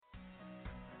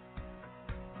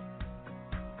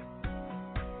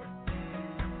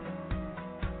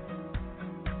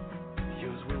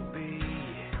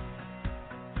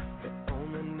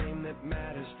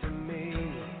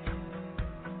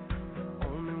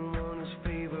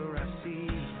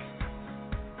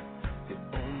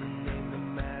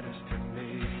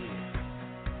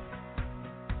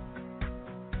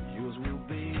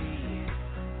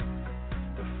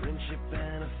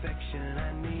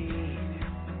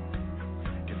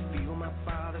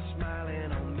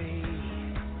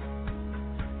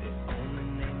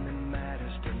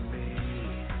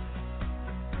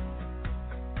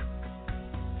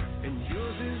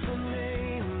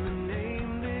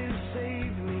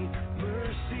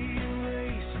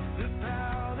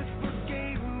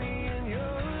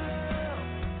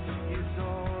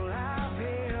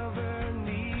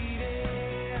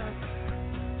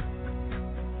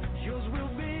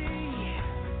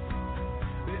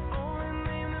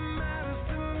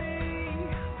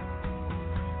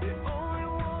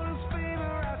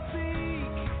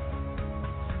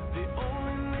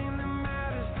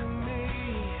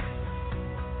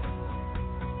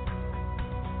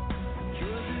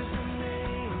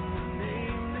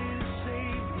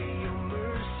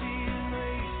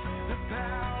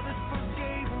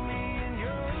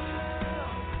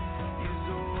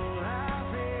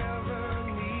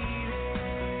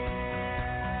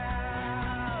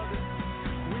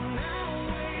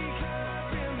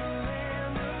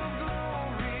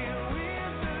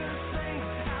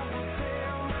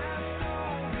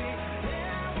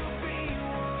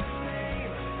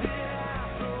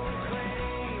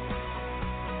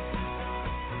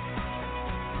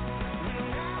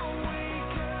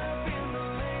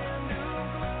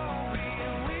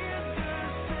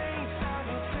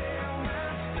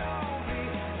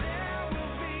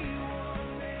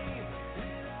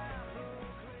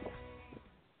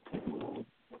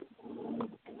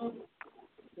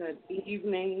Good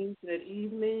evening. Good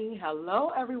evening.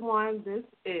 Hello, everyone. This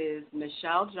is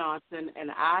Michelle Johnson, and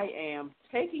I am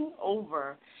taking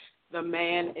over the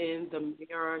Man in the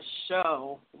Mirror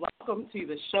show. Welcome to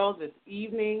the show this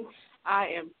evening. I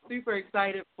am super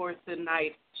excited for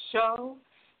tonight's show,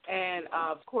 and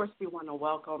of course, we want to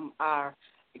welcome our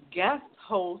guest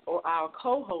host or our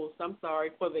co-host.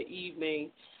 For the evening,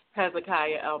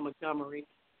 Hezekiah L. Montgomery.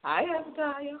 Hi,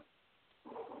 Hezekiah.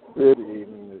 Good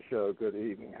evening, Michelle. Good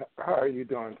evening. How are you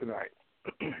doing tonight?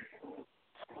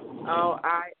 Oh,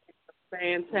 I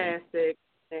am fantastic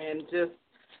and just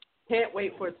can't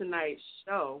wait for tonight's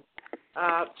show.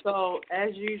 So,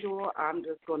 as usual, I'm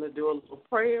just going to do a little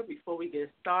prayer before we get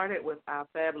started with our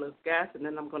fabulous guests, and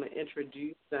then I'm going to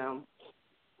introduce them.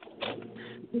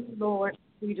 Lord,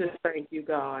 we just thank you,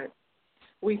 God.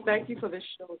 We thank you for this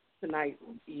show tonight,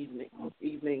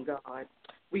 evening, God.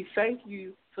 We thank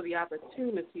you for the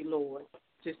opportunity, Lord,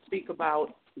 to speak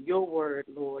about your word,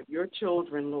 Lord, your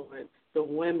children, Lord, the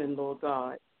women, Lord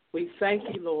God. We thank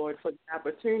you, Lord, for the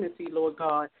opportunity, Lord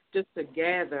God, just to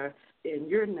gather in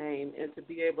your name and to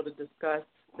be able to discuss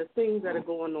the things that are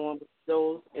going on with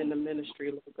those in the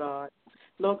ministry, Lord God.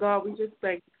 Lord God, we just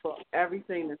thank you for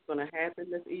everything that's going to happen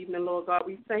this evening, Lord God.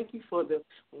 We thank you for the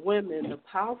women, the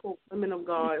powerful women of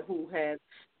God who have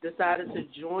decided to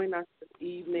join us this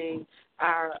evening,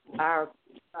 our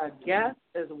guests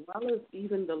as well as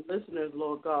even the listeners,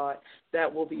 Lord God,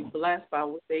 that will be blessed by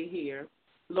what they hear.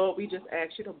 Lord, we just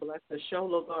ask you to bless the show,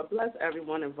 Lord God. Bless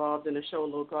everyone involved in the show,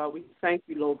 Lord God. We thank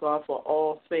you, Lord God, for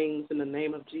all things in the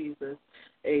name of Jesus.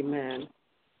 Amen.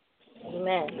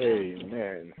 Amen.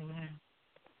 Amen.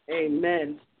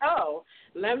 Amen. So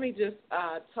let me just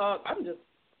talk. I'm just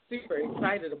super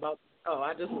excited about the show.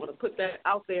 I just want to put that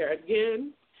out there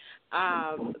again.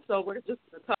 So we're just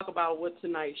going to talk about what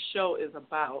tonight's show is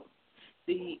about.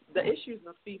 The issues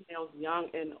of females, young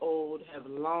and old, have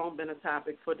long been a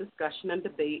topic for discussion and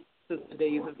debate since the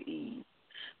days of Eve.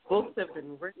 Books have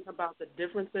been written about the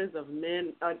differences of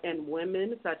men and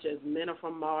women, such as men are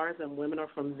from Mars and women are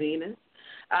from Venus.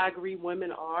 I agree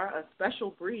women are a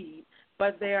special breed,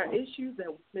 but there are issues that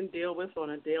women deal with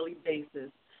on a daily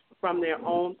basis, from their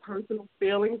own personal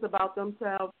feelings about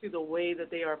themselves to the way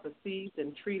that they are perceived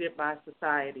and treated by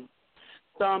society.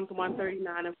 Psalms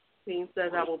 139 and 15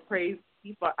 says, I will praise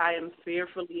thee, for I am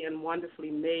fearfully and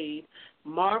wonderfully made.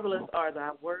 Marvelous are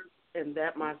thy works, and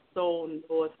that my soul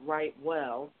knoweth right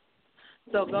well.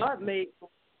 So God made a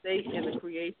mistake in the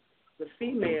creation of the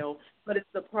female, but is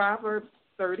the Proverbs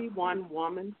 31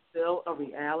 woman still a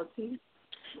reality?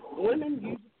 Women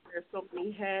usually wear so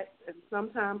many hats and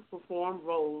sometimes perform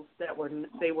roles that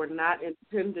they were not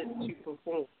intended to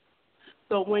perform.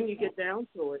 So when you get down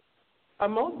to it, are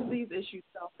most of these issues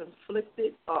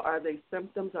self-inflicted, or are they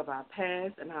symptoms of our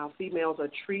past and how females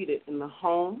are treated in the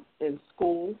home, in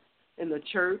school, in the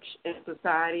church, in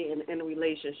society, and in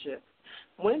relationships?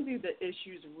 When do the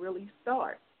issues really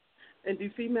start? And do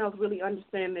females really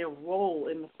understand their role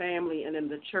in the family and in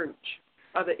the church?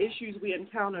 Are the issues we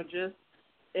encounter just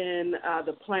in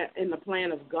the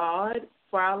plan of God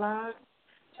for our lives?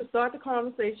 To start the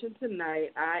conversation tonight,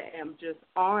 I am just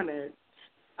honored.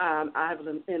 I've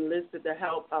enlisted the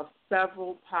help of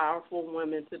several powerful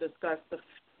women to discuss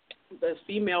the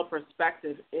female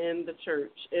perspective in the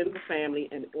church, in the family,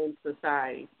 and in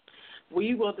society.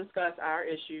 We will discuss our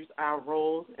issues, our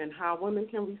roles, and how women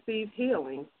can receive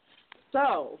healing.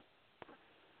 So,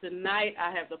 tonight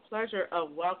I have the pleasure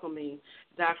of welcoming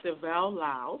Dr. Val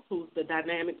Lau, who's the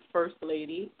dynamic First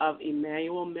Lady of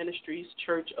Emmanuel Ministries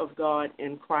Church of God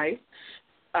in Christ.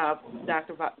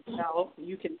 Dr. Val,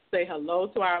 you can say hello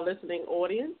to our listening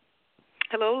audience.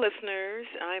 Hello, listeners.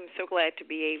 I'm so glad to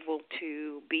be able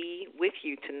to be with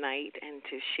you tonight and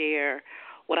to share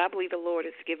what I believe the Lord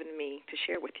has given me to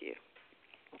share with you.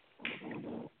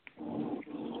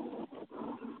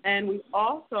 And we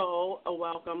also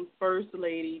welcome First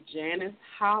Lady Janice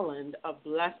Holland of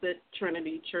Blessed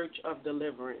Trinity Church of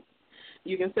Deliverance.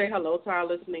 You can say hello to our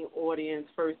listening audience,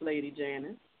 First Lady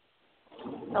Janice.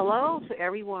 Hello to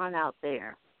everyone out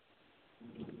there.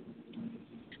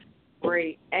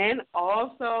 Great. And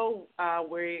also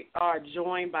we are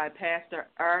joined by Pastor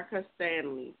Erica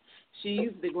Stanley. She's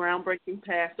the groundbreaking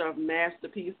pastor of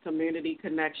Masterpiece Community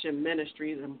Connection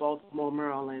Ministries in Baltimore,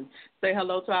 Maryland. Say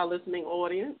hello to our listening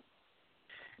audience.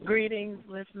 Greetings,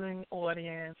 listening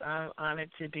audience. I'm honored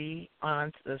to be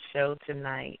on the show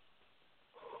tonight.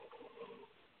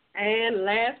 And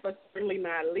last but certainly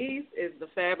not least is the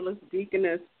fabulous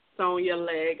Deaconess Sonia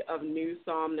Legg of New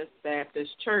Psalmist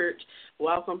Baptist Church.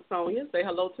 Welcome, Sonia. Say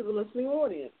hello to the listening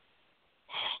audience.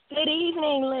 Good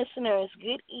evening, listeners.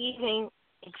 Good evening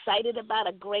excited about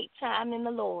a great time in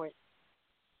the Lord.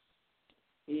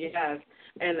 Yes,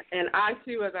 and I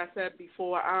too, as I said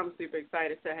before, I'm super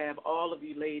excited to have all of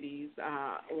you ladies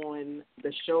on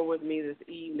the show with me this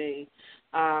evening.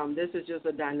 This is just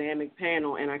a dynamic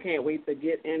panel, and I can't wait to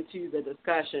get into the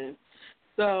discussion.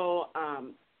 So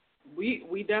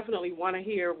we definitely want to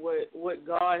hear what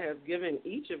God has given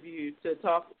each of you to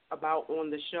talk about on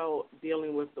the show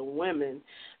dealing with the women.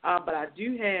 But I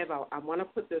do have, I want to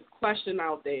put this question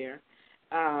out there.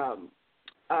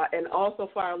 And also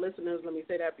for our listeners, let me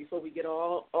say that before we get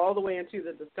all the way into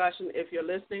the discussion, if you're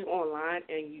listening online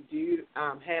and you do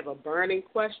have a burning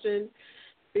question,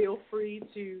 feel free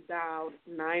to dial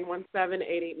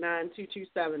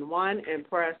 917-889-2271 and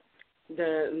press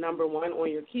the number 1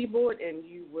 on your keyboard, and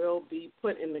you will be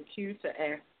put in the queue to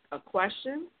ask a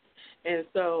question. And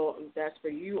so that's for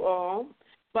you all.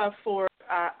 But for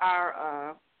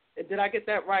our did I get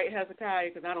that right, Hezekiah?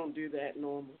 Because I don't do that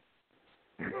normally.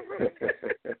 Yeah,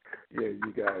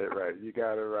 you got it right. You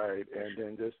got it right. And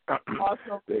then just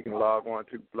Also, they can log on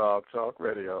to Blog Talk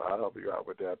Radio. I'll help you out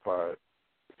with that part.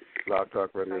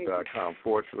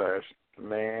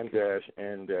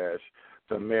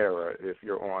 blogtalkradio.com/man-n-Tamara if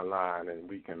you're online, and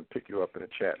we can pick you up in the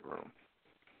chat room.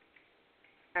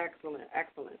 Excellent.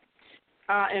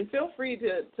 And feel free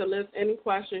to list any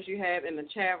questions you have in the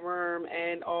chat room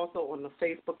and also on the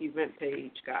Facebook event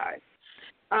page, guys.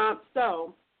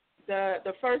 So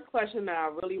the first question that I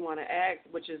really want to ask,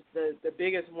 which is the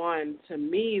biggest one to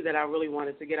me that I really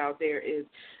wanted to get out there, is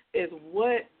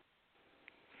what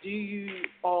do you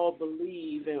all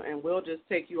believe, and we'll just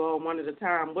take you all one at a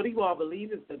time, what do you all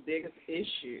believe is the biggest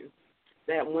issue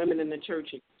that women in the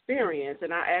church experience?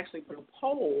 And I actually put a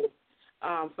poll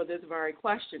for this very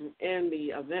question in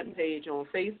the event page on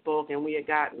Facebook, and we had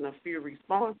gotten a few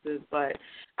responses, but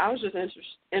I was just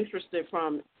interested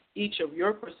from each of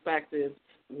your perspectives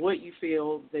what you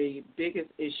feel the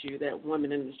biggest issue that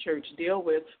women in the church deal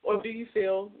with, or do you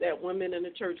feel that women in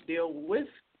the church deal with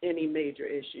any major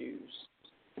issues?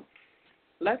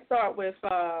 Let's start with,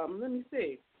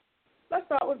 Let's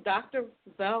start with Dr.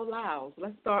 Val Lyles.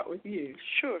 Let's start with you.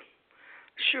 Sure.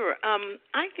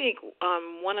 I think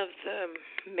one of the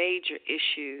major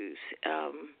issues,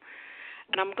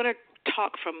 and I'm going to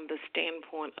talk from the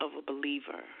standpoint of a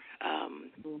believer,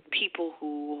 people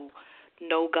who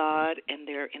know God and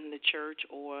they're in the church,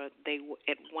 or they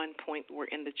at one point were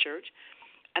in the church.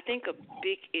 I think a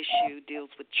big issue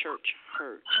deals with church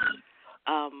hurt.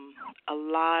 A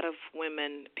lot of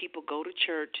women, people go to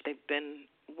church, they've been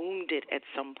wounded at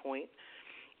some point,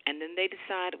 and then they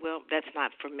decide, well, that's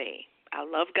not for me. I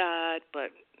love God,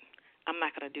 but I'm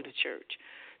not going to do the church.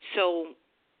 So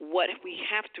what we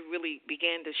have to really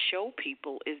begin to show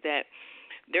people is that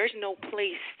there's no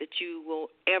place that you will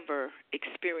ever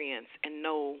experience and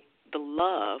know the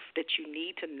love that you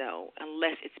need to know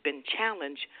unless it's been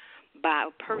challenged by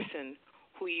a person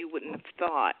who you wouldn't have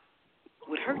thought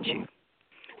would hurt you.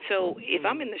 So if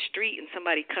I'm in the street and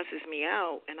somebody cusses me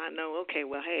out and I know, okay,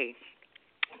 well, hey,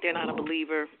 they're not a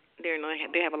believer, they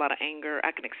have a lot of anger,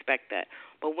 I can expect that.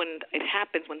 But when it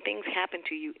happens, when things happen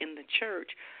to you in the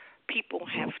church, people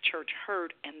have church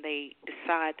hurt and they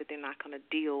decide that they're not going to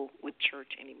deal with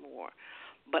church anymore.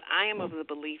 But I am of the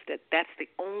belief that that's the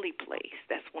only place,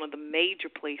 that's one of the major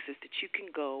places that you can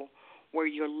go where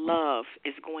your love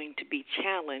is going to be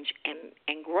challenged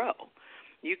and grow.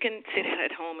 You can sit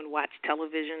at home and watch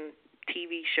television,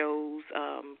 TV shows,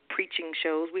 preaching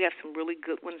shows. We have some really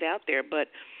good ones out there, but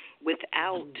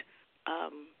without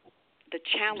the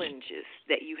challenges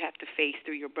that you have to face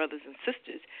through your brothers and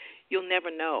sisters, you'll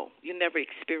never know. You'll never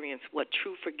experience what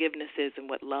true forgiveness is and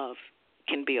what love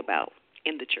can be about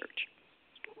in the church.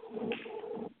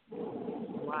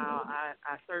 Wow,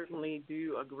 I certainly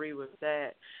do agree with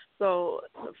that. So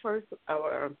let's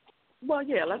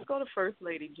go to First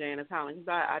Lady Janice Holland,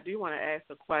 because I do want to ask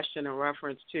a question in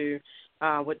reference to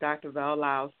what Dr. Val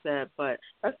Lyles said, but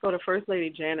let's go to First Lady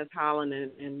Janice Holland,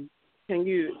 and can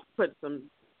you shed some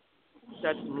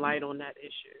light on that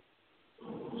issue?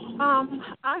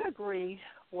 I agree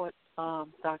what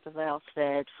Dr. Val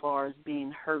said as far as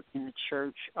being hurt in the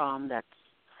church. That's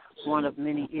one of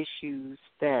many issues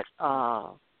that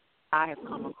I have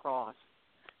come across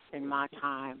in my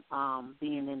time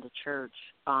being in the church,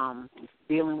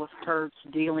 dealing with hurts,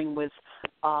 dealing with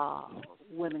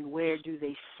women, where do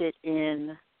they fit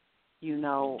in, as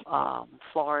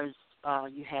far as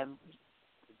you have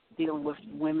dealing with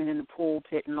women in the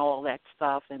pulpit and all that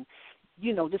stuff, and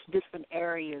just different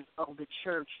areas of the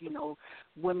church,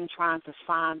 women trying to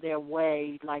find their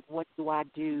way, like, what do I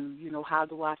do, how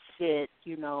do I fit,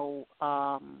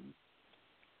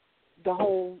 the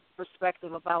whole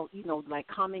perspective about, like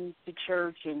coming to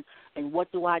church and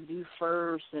what do I do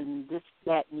first and this,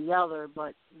 that, and the other.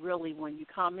 But really, when you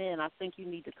come in, I think you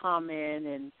need to come in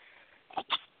and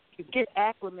you get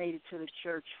acclimated to the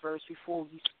church first before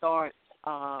you start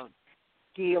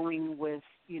dealing with,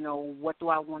 what do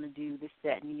I want to do, this,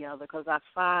 that, and the other. Because I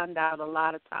find out a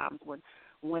lot of times when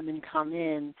women come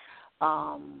in,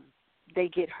 they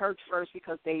get hurt first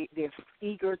because they're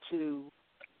eager to,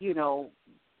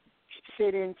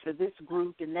 fit into this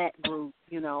group and that group,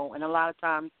 and a lot of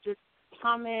times just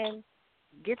come in,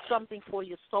 get something for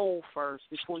your soul first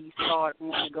before you start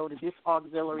wanting to go to this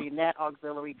auxiliary and that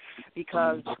auxiliary,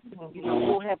 because,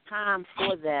 we'll have time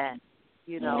for that,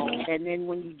 and then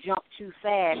when you jump too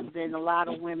fast, then a lot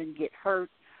of women get hurt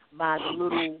by the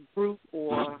little group,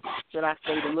 or should I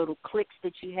say the little cliques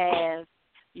that you have,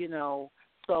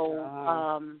 So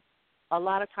a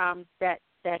lot of times that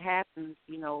happens,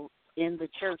 in the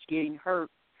church, getting hurt,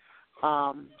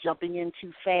 jumping in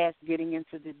too fast, getting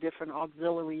into the different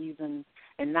auxiliaries and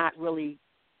not really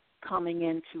coming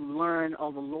in to learn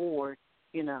of the Lord,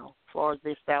 as far as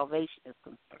their salvation is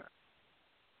concerned.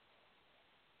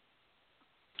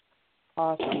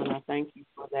 Awesome, and I thank you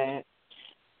for that.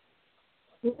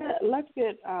 Let's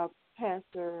get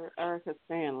Pastor Erica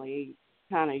Stanley,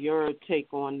 kind of your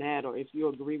take on that, or if you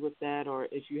agree with that, or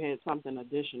if you had something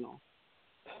additional.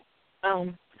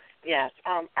 Yes,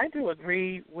 I do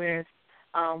agree with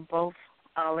both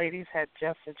ladies had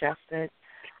just suggested.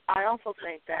 I also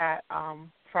think that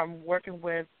from working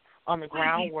on the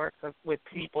groundwork with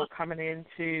people coming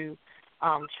into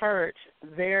church,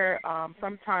 their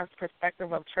sometimes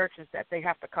perspective of church is that they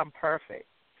have to come perfect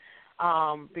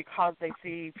because they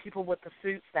see people with the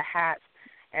suits, the hats,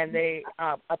 and they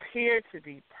appear to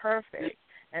be perfect.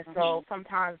 And so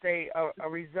sometimes they are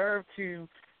reserved to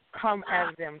come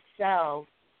as themselves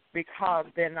because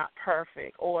they're not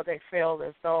perfect, or they feel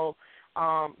as though,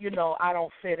 I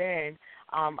don't fit in.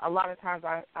 A lot of times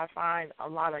I find a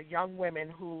lot of young women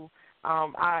who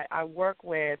I work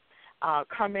with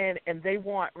come in and they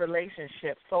want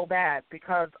relationships so bad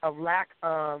because of lack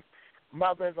of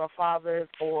mothers or fathers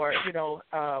or,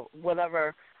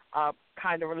 whatever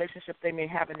kind of relationship they may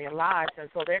have in their lives. And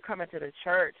so they're coming to the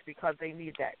church because they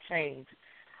need that change.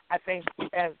 I think,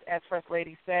 as First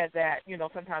Lady said, that,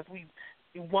 sometimes we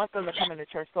want them to come into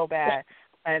church so bad,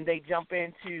 and they jump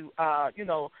into,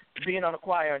 being on the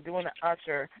choir and doing the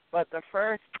usher. But the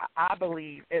first, I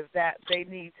believe, is that they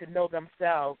need to know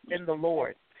themselves in the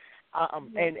Lord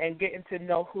and getting to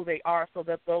know who they are so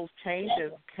that those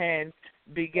changes can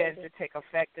begin to take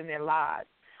effect in their lives.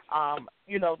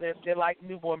 They're like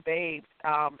newborn babes.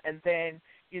 And then,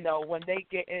 when they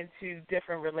get into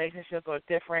different relationships or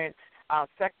different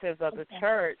sectors of the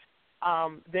church,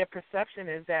 their perception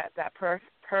is that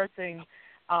person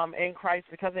in Christ,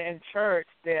 because they're in church,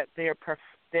 they're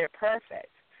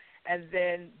perfect. And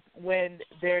then when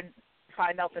they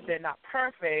find out that they're not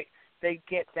perfect, they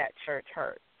get that church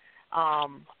hurt.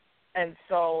 And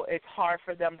so it's hard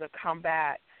for them to come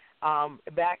back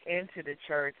into the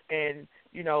church and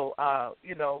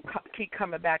keep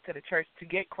coming back to the church to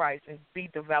get Christ and be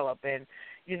developed and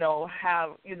have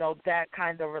that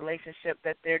kind of relationship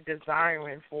that they're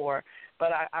desiring for.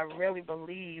 But I really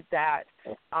believe that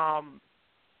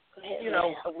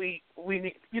we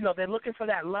need, they're looking for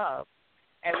that love.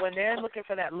 And when they're looking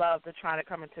for that love, they're trying to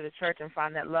come into the church and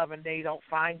find that love, and they don't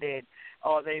find it,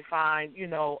 or they find,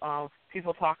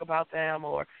 people talk about them,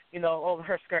 or, oh,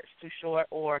 her skirt's too short,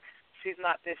 or she's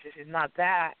not this, or she's not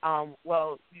that.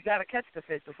 Well, you got to catch the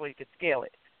fish before you can scale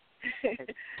it.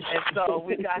 And so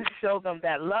we got to show them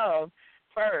that love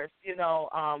first.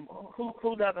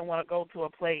 Who doesn't want to go to a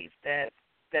place that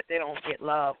they don't get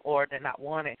love or they're not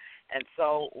wanted? And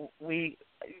so we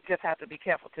just have to be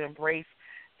careful to embrace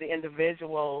the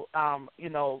individual,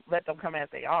 let them come as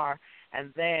they are.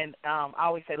 And then I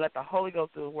always say, let the Holy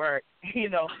Ghost do the work.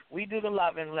 We do the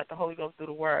loving, let the Holy Ghost do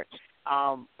the work.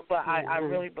 But I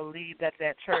really believe that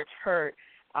church hurt.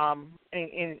 And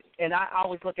I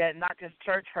always look at it, not just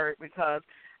church hurt, because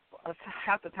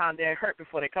half the time they're hurt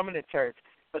before they come into church,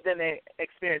 but then they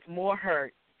experience more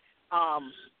hurt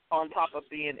on top of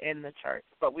being in the church.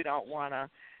 But we don't want to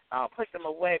push them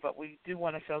away, but we do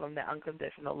want to show them that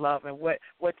unconditional love and what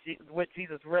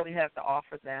Jesus really has to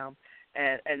offer them,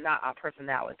 and not our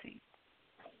personalities.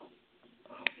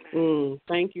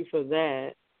 Thank you for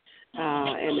that.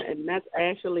 And that's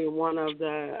actually one of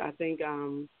the, I think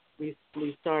we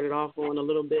started off going a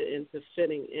little bit into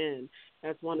fitting in.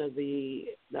 That's one of the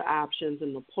options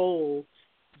in the poll.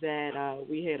 that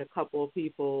we had a couple of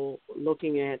people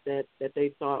looking at that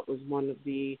they thought was one of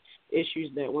the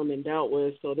issues that women dealt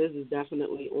with. So this is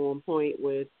definitely on point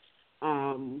with,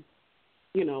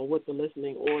 what the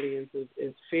listening audience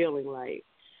is feeling like.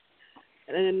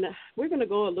 And we're going to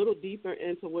go a little deeper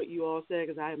into what you all said,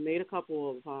 because I have made a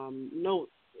couple of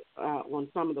notes on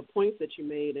some of the points that you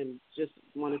made, and just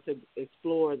wanted to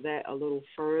explore that a little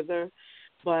further.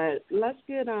 But let's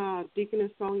get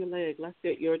Deaconess Sonia Legg, let's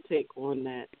get your take on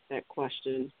that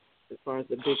question as far as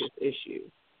the biggest issue.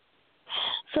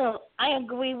 So I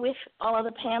agree with all of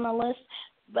the panelists,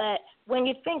 but when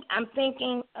you think, I'm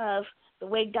thinking of the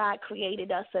way God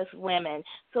created us as women.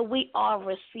 So we are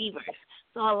receivers.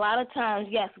 So a lot of times,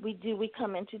 yes, we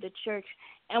come into the church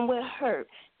and we're hurt.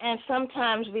 And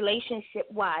sometimes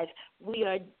relationship-wise, we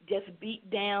are just beat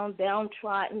down,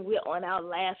 downtrodden. We're on our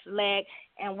last leg,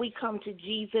 and we come to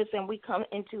Jesus and we come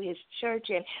into his church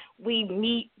and we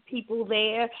meet people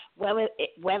there,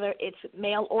 whether it's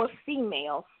male or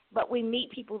female. But we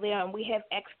meet people there and we have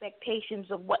expectations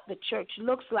of what the church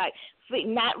looks like,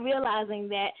 not realizing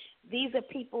that these are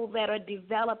people that are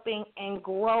developing and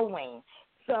growing.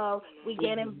 So we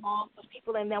get involved with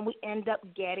people, and then we end up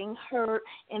getting hurt,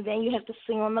 and then you have to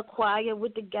sing on the choir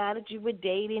with the guy that you were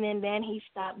dating, and then he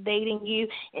stopped dating you,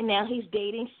 and now he's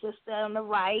dating sister on the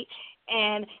right,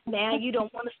 and now you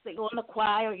don't want to sing on the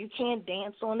choir, you can't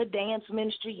dance on the dance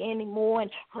ministry anymore,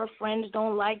 and her friends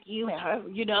don't like you, and her,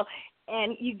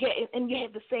 and you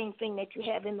have the same thing that you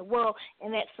have in the world,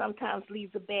 and that sometimes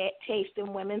leaves a bad taste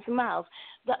in women's mouths.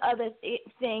 The other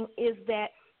thing is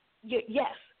that,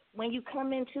 yes, when you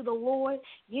come into the Lord,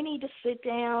 you need to sit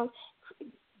down,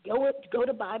 go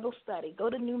to Bible study, go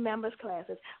to new members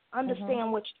classes,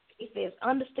 understand what your faith is,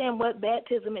 understand what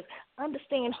baptism is,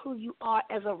 understand who you are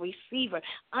as a receiver,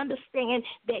 understand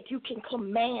that you can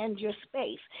command your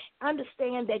space,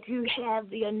 understand that you have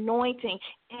the anointing,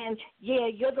 and,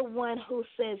 you're the one who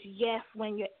says yes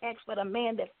when you're ex, but a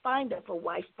man that findeth a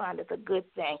wife findeth a good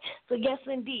thing. So, yes,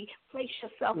 indeed, place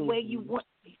yourself where you want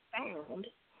to be found,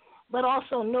 but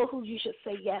also know who you should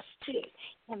say yes to.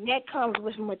 And that comes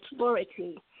with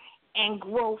maturity and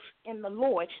growth in the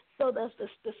Lord. So does the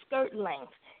skirt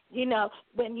length.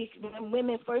 When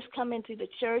women first come into the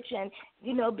church, and,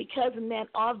 because men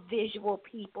are visual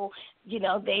people,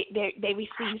 they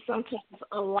receive sometimes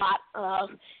a lot of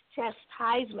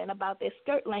chastisement about their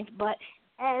skirt length. But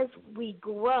as we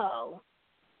grow,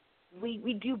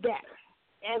 we do better.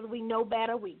 As we know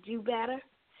better, we do better.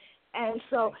 And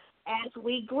so as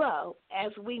we grow,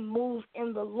 as we move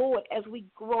in the Lord, as we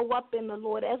grow up in the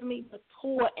Lord, as we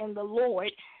mature in the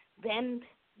Lord, then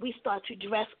we start to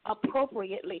dress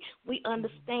appropriately. We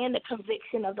understand the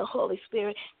conviction of the Holy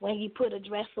Spirit. When you put a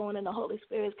dress on and the Holy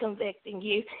Spirit is convicting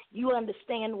you, you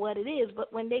understand what it is.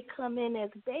 But when they come in as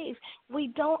babes, we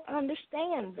don't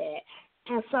understand that.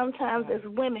 And sometimes as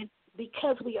women,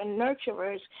 because we are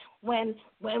nurturers, when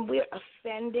we're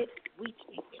offended, we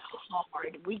take it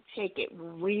hard. We take it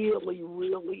really,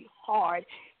 really hard,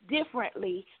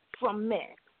 differently from men.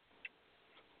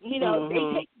 They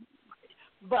take,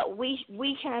 but we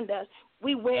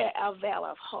wear our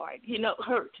valor hard,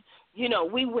 hurt.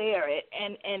 We wear it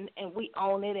and we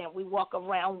own it, and we walk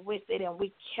around with it, and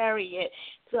we carry it.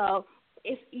 So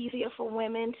it's easier for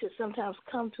women to sometimes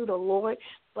come to the Lord,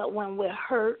 but when we're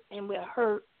hurt in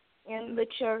the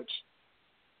church,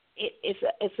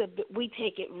 we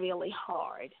take it really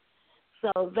hard.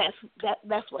 So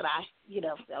that's what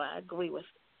I agree with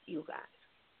you guys.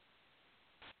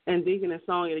 And Deaconess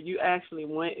Sonia, you actually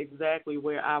went exactly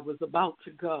where I was about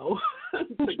to go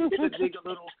to dig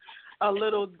a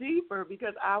little deeper,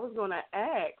 because I was going to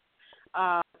ask,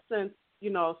 since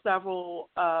several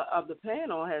of the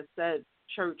panel has said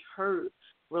church hurt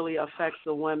really affects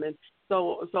the women.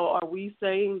 So are we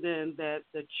saying then that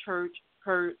the church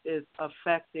hurt is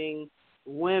affecting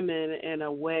women in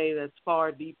a way that's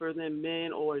far deeper than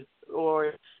men, or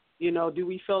do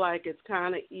we feel like it's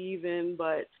kind of even,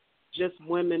 but just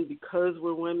women, because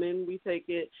we're women, we take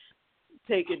it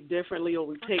differently, or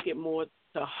we take it more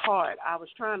to heart? I was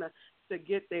trying to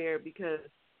get there, because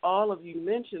all of you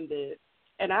mentioned it,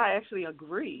 and I actually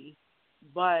agree,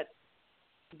 but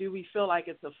do we feel like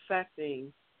it's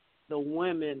affecting the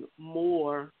women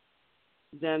more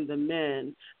than the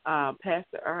men?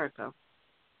 Pastor Erica,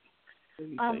 what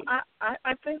do you think?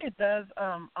 I think it does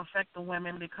affect the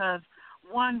women, because,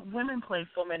 one, women play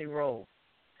so many roles.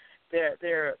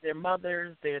 They're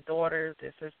mothers, their daughters,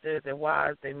 their sisters, their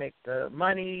wives. They make the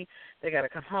money. They got to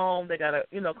come home. They got to,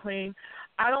 clean.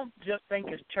 I don't just think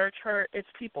it's church hurt. It's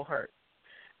people hurt.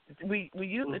 We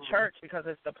use the church because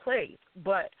it's the place,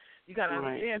 but you got to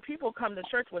understand, people come to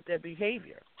church with their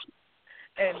behavior.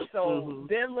 And so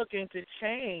they're looking to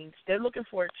change. They're looking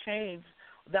for a change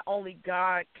that only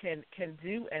God can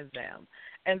do in them.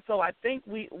 And so I think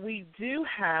we do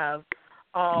have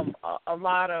a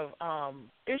lot of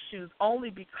issues only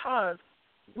because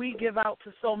we give out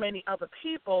to so many other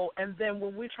people, and then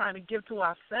when we're trying to give to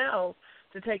ourselves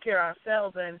to take care of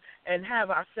ourselves and have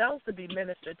ourselves to be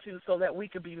ministered to so that we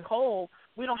could be whole,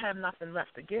 we don't have nothing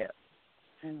left to give.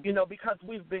 You know, because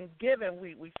we've been given,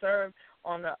 we serve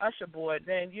on the usher board.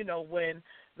 Then, you know, when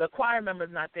the choir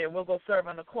member's not there, we'll go serve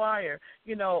on the choir,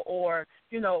 you know, or,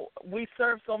 you know, we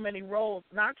serve so many roles,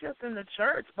 not just in the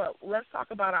church, but let's talk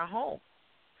about our home.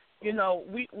 You know,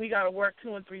 we got to work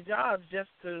 2 and 3 jobs just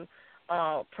to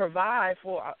provide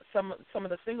for some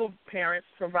of the single parents,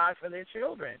 provide for their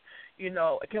children. You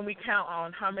know, can we count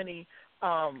on how many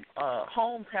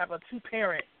homes have a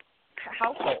 2-parent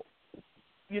household?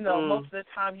 You know, most of the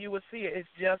time you would see it's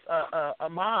just a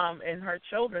mom and her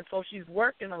children, so she's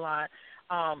working a lot,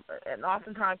 and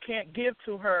oftentimes can't give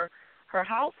to her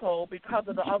household because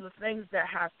of the other things that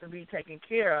has to be taken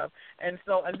care of. And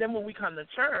then when we come to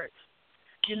church,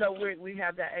 you know, we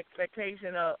have that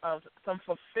expectation of some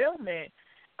fulfillment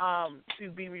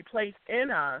to be replaced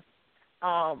in us,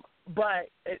 but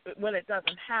when it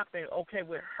doesn't happen, okay,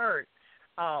 we're hurt.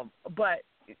 But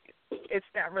it's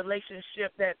that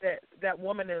relationship that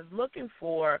woman is looking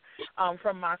for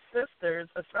from my sisters,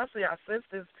 especially our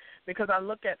sisters, because I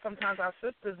look at sometimes our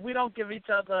sisters, we don't give each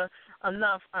other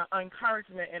enough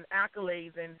encouragement and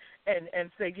accolades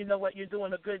and say, you know what, you're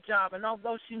doing a good job. And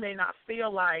although she may not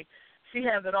feel like she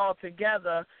has it all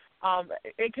together,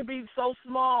 it can be so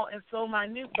small and so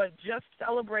minute, but just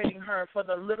celebrating her for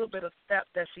the little bit of steps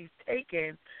that she's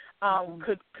taken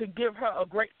could give her a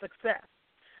great success.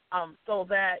 So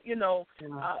that, you know,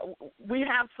 we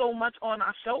have so much on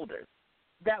our shoulders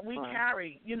that we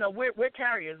carry. You know, we're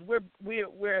carriers.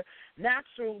 We're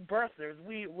natural birthers.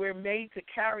 We're made to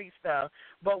carry stuff,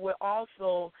 but we're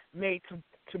also made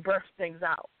to birth things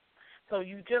out. So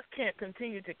you just can't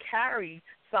continue to carry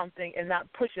something and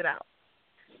not push it out.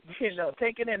 You know,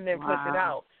 take it in and push it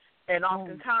out. And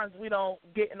oftentimes we don't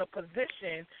get in a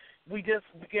position. We just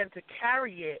begin to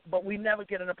carry it, but we never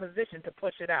get in a position to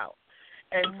push it out.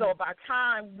 And so by the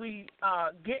time we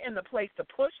get in the place to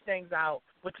push things out,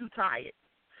 we're too tired.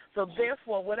 So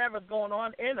therefore, whatever's going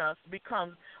on in us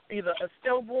becomes either a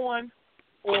stillborn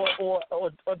or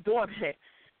dormant.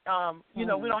 You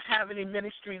know, we don't have any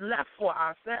ministry left for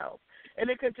ourselves. And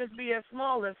it could just be as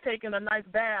small as taking a nice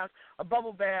bath, a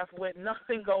bubble bath with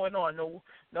nothing going on,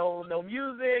 no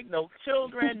music, no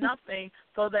children, nothing,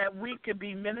 so that we could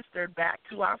be ministered back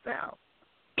to ourselves.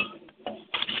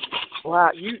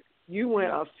 Wow, you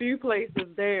went a few places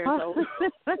there, so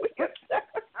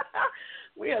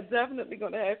we are definitely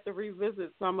going to have to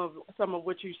revisit some of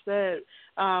what you said.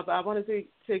 But I wanted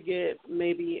to get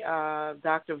maybe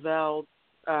Dr. Vell's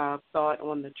thought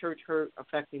on the church hurt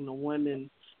affecting the women.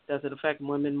 Does it affect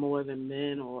women more than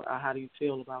men, or how do you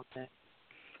feel about that?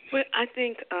 Well, I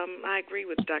think I agree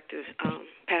with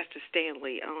Pastor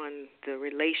Stanley on the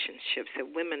relationships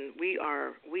that women we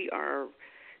are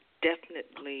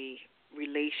definitely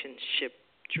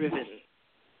relationship-driven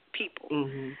people.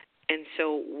 And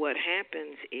so what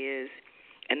happens is,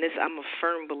 and this I'm a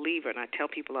firm believer, and I tell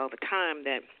people all the time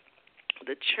that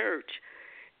the church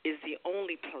is the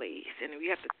only place, and we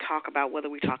have to talk about whether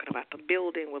we're talking about the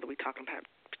building, whether we're talking about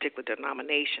a particular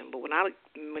denomination, but when I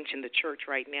mention the church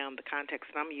right now, in the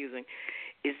context that I'm using,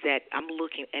 is that I'm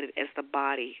looking at it as the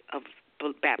body of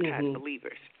baptized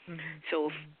believers.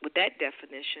 So with that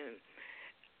definition,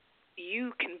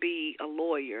 you can be a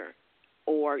lawyer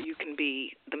or you can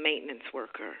be the maintenance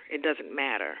worker. It doesn't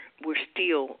matter. We're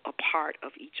still a part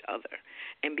of each other.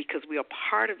 And because we are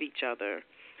part of each other,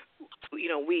 you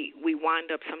know, we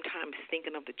wind up sometimes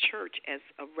thinking of the church as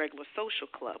a regular social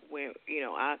club where, you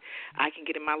know, I can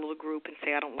get in my little group and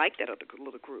say I don't like that other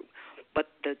little group. But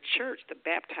the church, the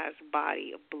baptized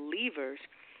body of believers,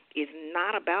 is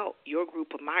not about your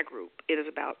group or my group. It is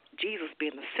about Jesus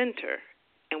being the center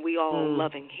and we all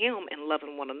loving him and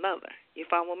loving one another. You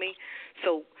follow me?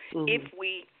 So if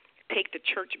we take the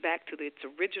church back to its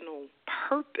original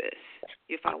purpose,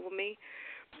 you follow me,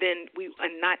 then we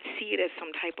and not see it as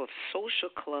some type of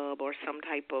social club or some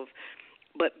type of,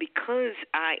 but because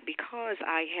I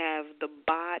have the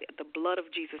blood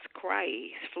of Jesus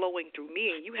Christ flowing through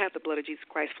me, and you have the blood of Jesus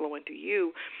Christ flowing through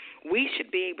you, we should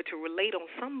be able to relate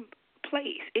on some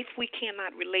place if we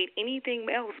cannot relate anything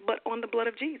else but on the blood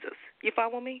of Jesus. You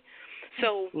follow me?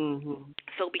 So,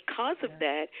 so because of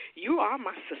that, you are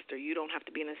my sister. You don't have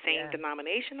to be in the same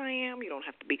denomination I am. You don't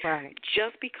have to be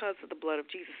just because of the blood of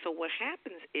Jesus. So what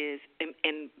happens is,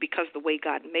 and because the way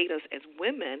God made us as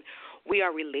women, we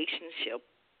are relationship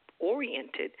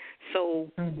oriented. So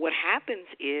what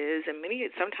happens is, and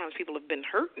sometimes people have been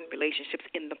hurt in relationships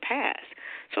in the past.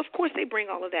 So of course they bring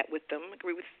all of that with them. I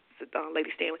agree with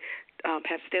Lady Stanley,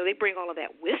 Pastor Stanley. They bring all of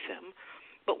that with them.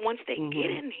 But once they get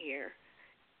in here,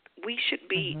 we should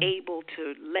be able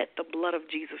to let the blood of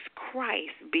Jesus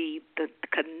Christ be the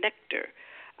connector.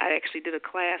 I actually did a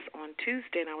class on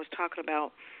Tuesday, and I was talking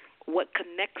about what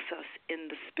connects us in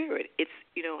the spirit. It's,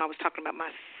 I was talking about my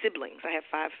siblings. I have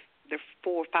five. There are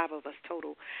 4 or 5 of us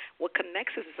total. What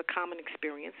connects us is a common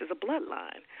experience, is a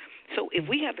bloodline. So if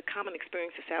we have the common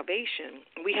experience of salvation,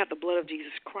 we have the blood of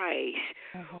Jesus Christ,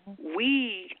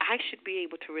 I should be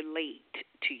able to relate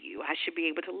to you. I should be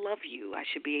able to love you. I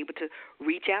should be able to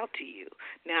reach out to you.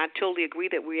 Now, I totally agree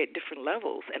that we're at different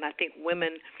levels, and I think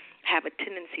women have a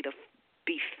tendency to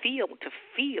feel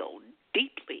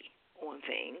deeply on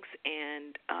things,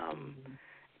 and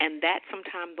that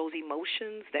sometimes those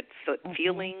emotions, that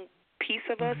feeling piece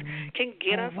of us can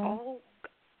get us all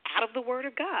out of the Word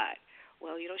of God.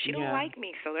 Well, she don't like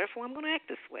me, so therefore I'm going to act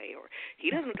this way, or he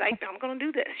doesn't like me, I'm going to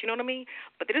do this. You know what I mean?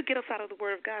 But it'll get us out of the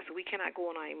Word of God, so we cannot go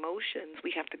on our emotions.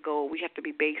 We have to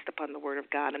be based upon the Word of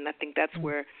God, and I think that's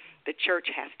where the church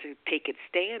has to take its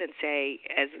stand and say,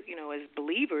 as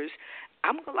believers,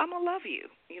 I'm going to love you.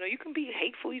 You can be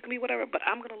hateful, you can be whatever, but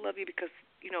I'm going to love you because,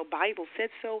 Bible said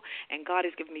so, and God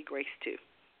has given me grace too.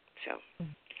 So.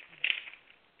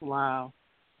 Wow.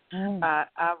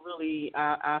 I really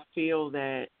feel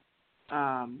that,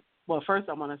 well, first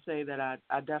I want to say that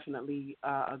I definitely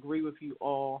agree with you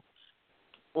all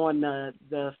on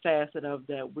the facet of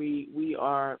that we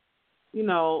are,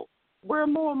 we're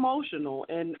more emotional,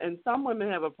 and some women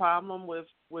have a problem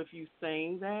with you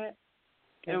saying that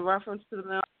in reference to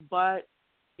them, but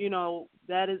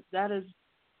that is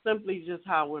simply just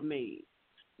how we're made.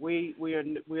 We're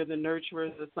the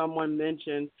nurturers, as someone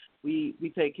mentioned. We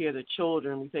take care of the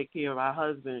children. We take care of our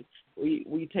husband.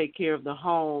 We take care of the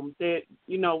home. That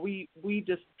we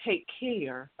just take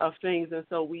care of things, and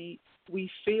so we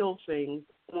feel things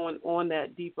on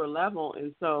that deeper level.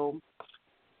 And so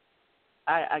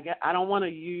I don't want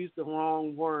to use the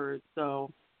wrong word.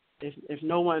 So if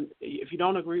you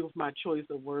don't agree with my choice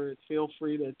of words, feel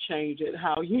free to change it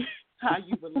how you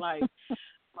would like.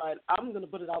 But I'm going to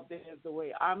put it out there as the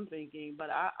way I'm thinking. But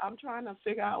I'm trying to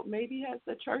figure out, maybe has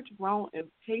the church grown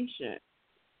impatient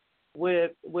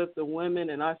with the women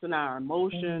and us and our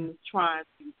emotions, trying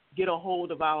to get a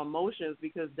hold of our emotions,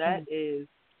 because that is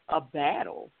a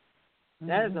battle.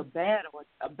 That is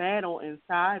a battle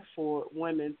inside for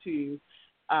women to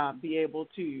be able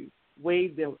to weigh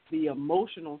the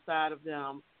emotional side of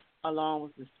them along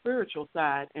with the spiritual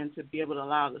side, and to be able to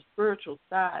allow the spiritual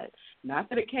side, not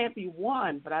that it can't be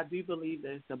won, but I do believe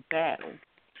that it's a battle.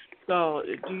 So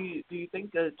do you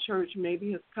think the church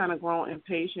maybe has kind of grown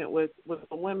impatient with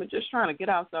the women, just trying to get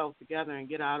ourselves together and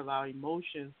get out of our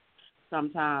emotions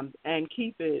sometimes and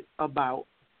keep it about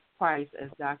Christ,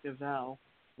 as Dr. Vel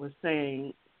was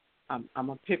saying? I'm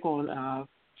going to pick on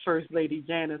First Lady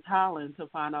Janice Holland to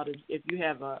find out if you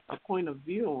have a point of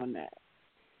view on that.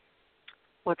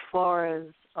 As far as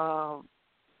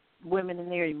women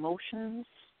and their emotions,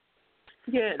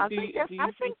 I think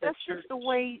that's just the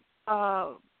way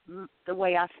I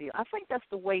feel. I think that's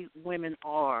the way women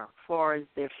are, as far as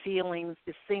their feelings.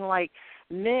 It seems like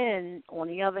men, on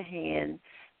the other hand,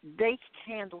 they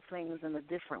can handle things in a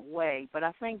different way. But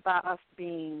I think by us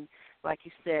being, like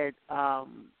you said,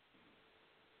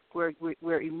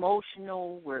 we're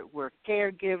emotional, we're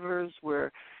caregivers,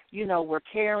 we're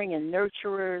caring and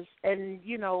nurturers, and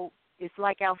it's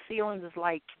like our feelings is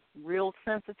like real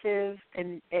sensitive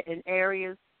in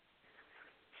areas.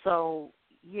 So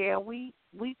yeah, we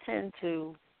tend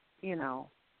to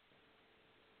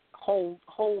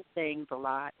hold things a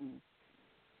lot,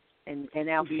 and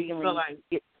our feelings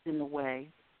get in the way.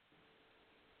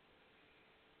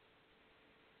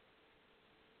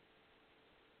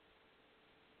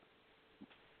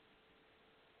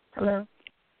 Hello,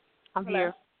 I'm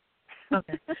here.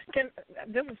 Okay. This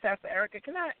is Pastor Erica.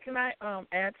 Can I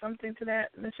add something to that,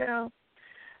 Michelle?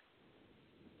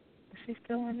 Is she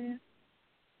still in there?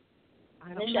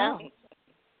 I don't know.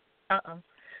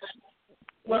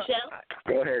 Well, Michelle?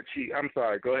 Go ahead. I'm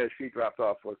sorry. Go ahead. She dropped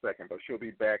off for a second, but she'll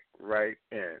be back right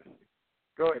in.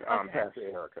 Go ahead, okay. Pastor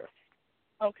Erica.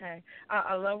 Okay.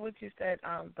 I love what you said,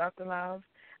 Dr. Lyles.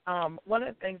 one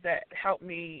of the things that helped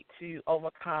me to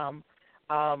overcome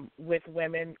with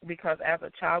women, because as a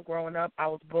child growing up, I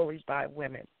was bullied by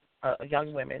women,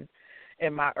 young women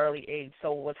in my early age.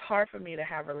 So it was hard for me to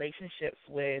have relationships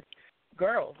with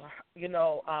girls.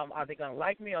 Are they going to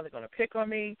like me? Are they going to pick on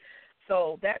me?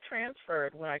 So that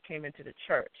transferred when I came into the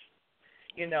church.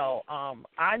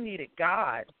 I needed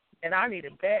God, and I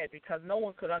needed bed because no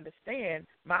one could understand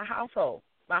my household.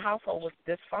 My household was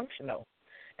dysfunctional.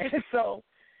 And so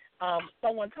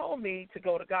someone told me to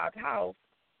go to God's house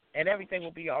and everything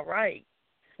will be all right.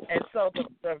 And so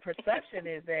the perception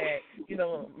is that,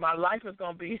 my life is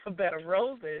going to be a bed of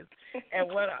roses.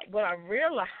 And what I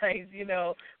realized,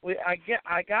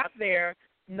 I got there,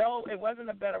 no, it wasn't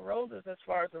a bed of roses as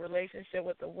far as the relationship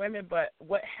with the women, but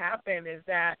what happened is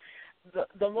that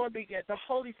the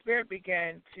Holy Spirit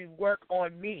began to work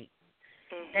on me.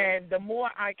 Mm-hmm. And the more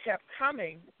I kept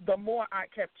coming, the more I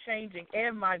kept changing,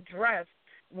 and my breast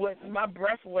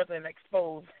wasn't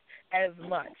exposed as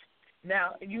much.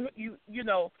 Now,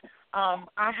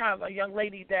 I have a young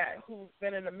lady who's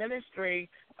been in the ministry.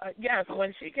 Yes,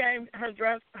 when she came, her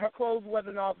clothes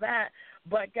wasn't all that,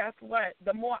 but guess what?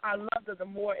 The more I loved her, the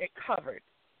more it covered.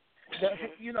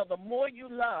 The more you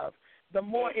love, the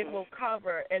more it will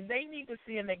cover. And they need to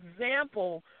see an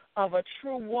example of a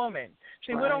true woman.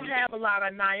 See, we don't have a lot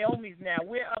of Naomi's now.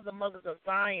 We're of the mothers of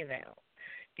Zion now.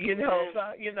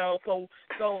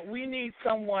 So we need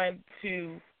someone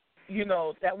to,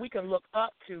 that we can look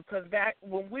up to, because back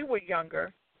when we were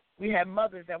younger, we had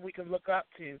mothers that we could look up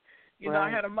to. I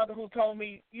had a mother who told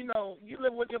me, you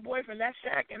live with your boyfriend, that's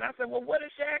shacking. I said, well, what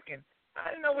is shacking? I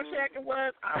didn't know what shacking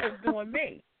was. I was doing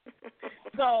me.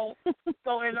 I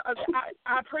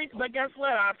appreciate, but guess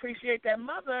what? I appreciate that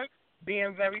mother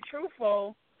being very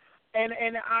truthful, and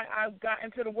I got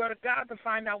into the Word of God to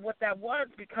find out what that was,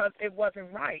 because it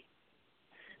wasn't right.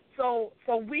 So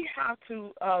we have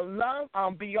to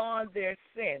love beyond their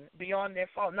sin, beyond their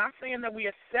fault. Not saying that we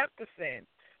accept the sin,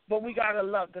 but we got to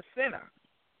love the sinner.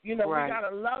 We got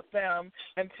to love them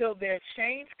until their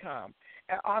change comes.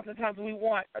 And oftentimes we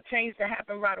want a change to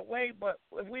happen right away, but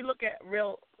if we look at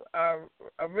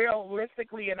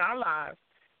realistically in our lives,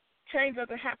 change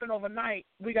doesn't happen overnight.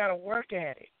 We got to work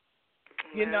at it.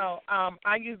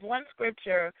 I use one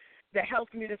scripture that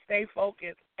helps me to stay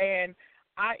focused, and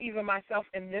I, even myself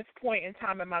in this point in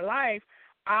time in my life,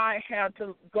 I had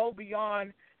to go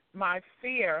beyond my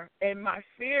fear, and my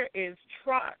fear is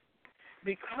trust.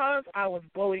 Because I was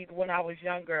bullied when I was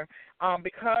younger,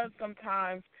 because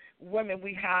sometimes women,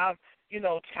 we have,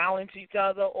 challenge each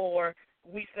other, or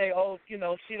we say, oh, she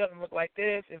doesn't look like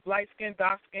this, it's light skin,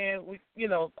 dark skin,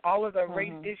 all of the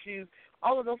race issues,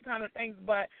 all of those kind of things.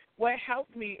 But what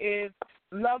helps me is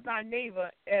love thy neighbor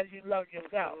as you love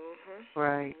yourself. Mm-hmm.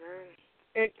 Right.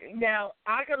 Now,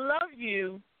 I can love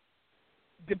you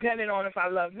depending on if I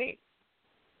love me.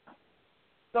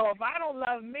 So if I don't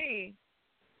love me,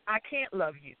 I can't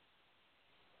love you.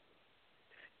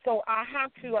 So I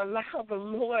have to allow the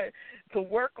Lord to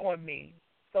work on me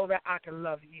so that I can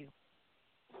love you.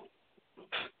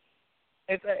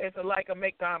 It's like a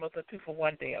McDonald's, a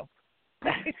 2-for-1 deal.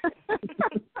 And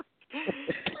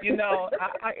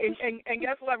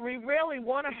guess what? We really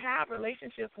want to have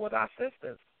relationships with our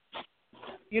sisters.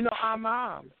 Our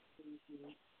moms.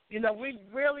 We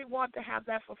really want to have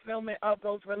that fulfillment of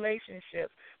those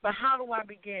relationships. But how do I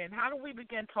begin? How do we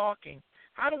begin talking?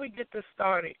 How do we get this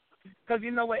started? Because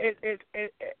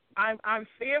I'm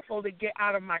fearful to get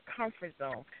out of my comfort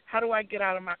zone. How do I get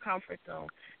out of my comfort zone?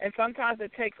 And sometimes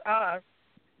it takes us,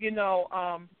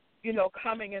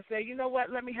 coming and say, you know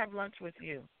what? Let me have lunch with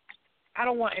you. I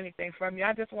don't want anything from you.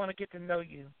 I just want to get to know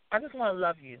you. I just want to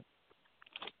love you.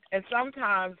 And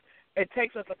sometimes it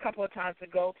takes us a couple of times to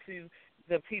go to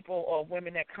the people or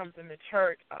women that comes in the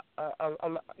church,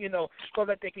 so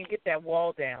that they can get that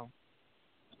wall down.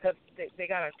 Because they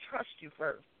got to trust you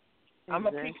first. I'm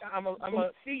gonna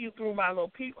see you through my little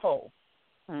peephole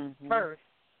first,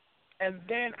 and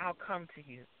then I'll come to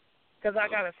you. Because I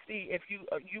got to see if you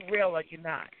real or you're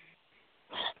not.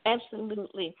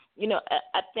 Absolutely.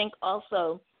 I think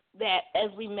also that,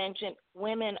 as we mentioned,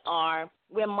 we're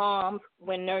moms,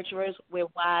 we're nurturers, we're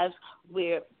wives,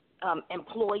 we're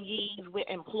employees, we're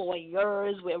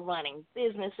employers, we're running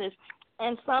businesses,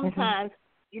 and sometimes,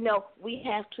 we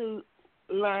have to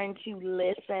learn to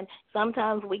listen.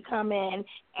 Sometimes we come in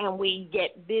and we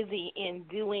get busy in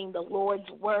doing the Lord's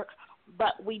work,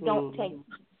 but we don't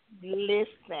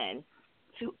listen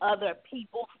to other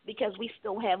people because we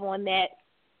still have on that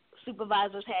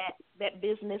supervisor's hat, that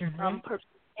business person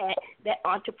hat, that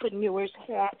entrepreneur's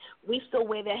hat. We still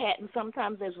wear that hat, and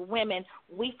sometimes as women,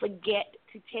 we forget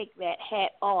to take that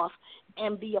hat off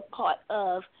and be a part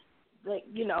of the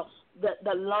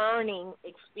learning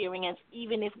experience,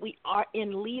 even if we are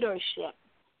in leadership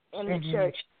in the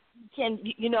church. Can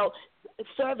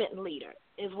servant leader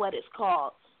is what it's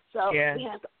called. So we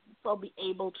have to also be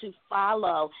able to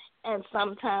follow, and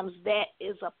sometimes that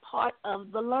is a part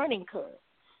of the learning curve.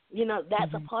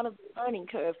 That's a part of the learning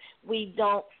curve. We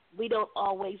don't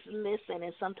always listen,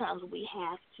 and sometimes we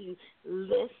have to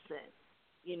listen,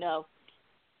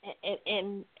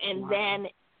 and then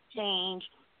change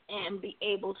and be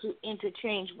able to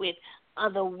interchange with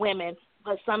other women.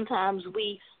 But sometimes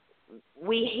we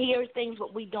hear things,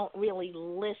 but we don't really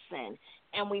listen,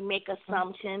 and we make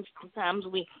assumptions. Sometimes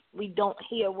we don't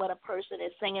hear what a person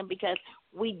is saying because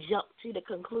we jump to the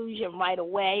conclusion right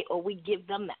away, or we give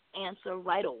them the answer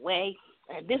right away.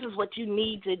 This is what you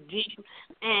need to do,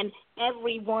 and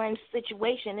everyone's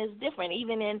situation is different,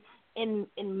 even in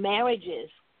marriages.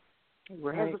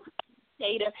 Right. As a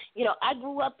facilitator, I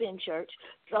grew up in church,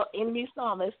 so in New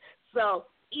Psalmist, so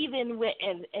even with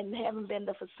and having been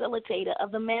the facilitator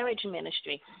of the marriage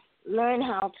ministry, learn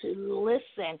how to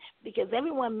listen, because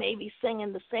everyone may be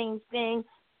singing the same thing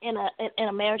in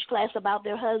a marriage class about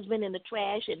their husband in the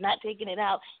trash and not taking it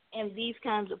out and these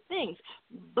kinds of things.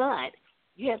 But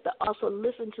you have to also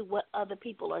listen to what other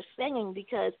people are saying,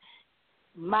 because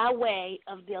my way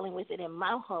of dealing with it in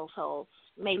my household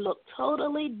may look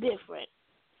totally different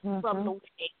from the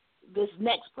way this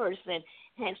next person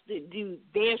has to do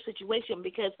their situation,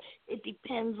 because it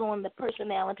depends on the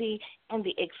personality and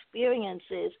the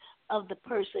experiences of the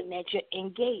person that you're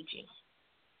engaging.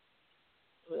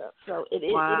 So it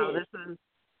is. Wow,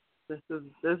 this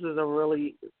is a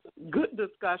really good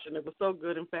discussion. It was so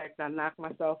good, in fact, I knocked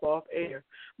myself off air.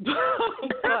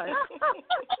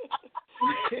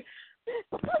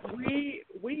 But we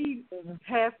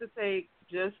have to take,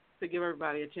 just to give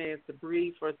everybody a chance to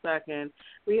breathe for a second,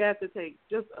 we have to take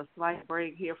just a slight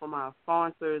break here from our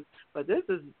sponsors. But this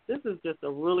is just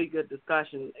a really good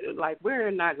discussion. Like,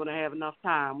 we're not going to have enough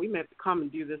time. We may have to come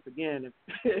and do this again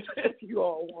if you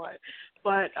all want.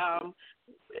 But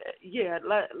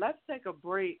let's take a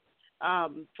break.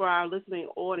 For our listening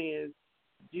audience,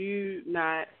 do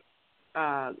not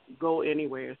go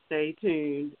anywhere. Stay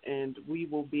tuned, and we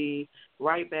will be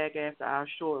right back after our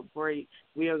short break.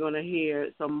 We are going to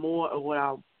hear some more of what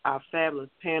our fabulous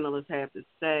panelists have to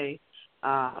say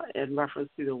in reference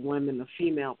to the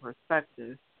female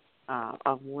perspective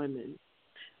of women.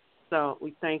 So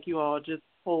we thank you all. Just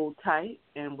hold tight,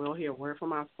 and we'll hear a word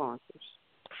from our sponsors.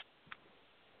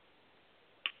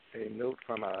 A note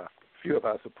from a few of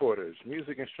our supporters: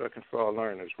 Music Instruction for All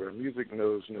Learners, where music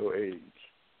knows no age.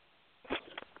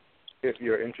 If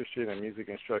you're interested in music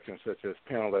instruction such as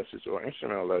piano lessons or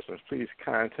instrumental lessons, please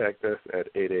contact us at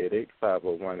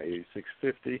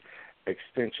 888-501-8650,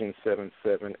 extension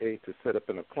 778, to set up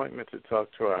an appointment to talk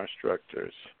to our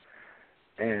instructors.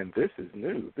 And this is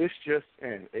new. This just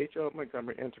in. H.L.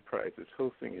 Montgomery Enterprise is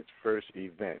hosting its first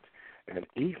event, an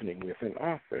evening with an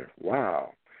author.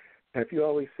 Wow. Have you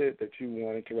always said that you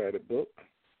wanted to write a book?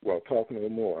 Well, talk no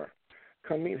more.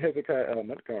 Come meet Hezekiah L.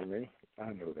 Montgomery,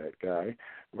 I know that guy,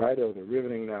 writer of the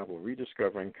riveting novel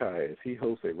Rediscovering Kai, as he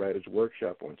hosts a writer's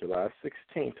workshop on July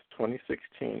 16th,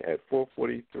 2016 at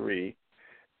 443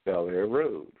 Bel Air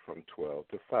Road from 12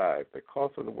 to 5. The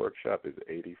cost of the workshop is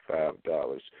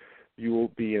 $85. You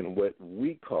will be in what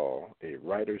we call a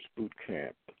writer's boot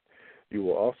camp. You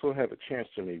will also have a chance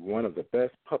to meet one of the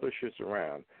best publishers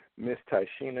around, Miss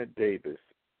Tyshina Davis,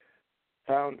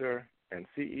 founder and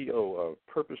CEO of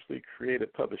Purposely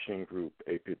Creative Publishing Group,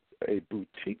 a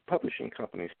boutique publishing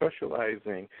company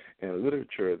specializing in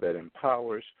literature that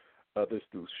empowers others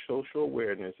through social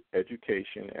awareness,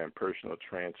 education, and personal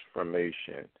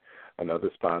transformation. Another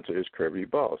sponsor is Kirby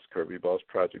Boss. Kirby Boss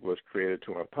Project was created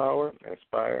to empower,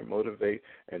 inspire, motivate,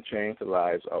 and change the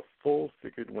lives of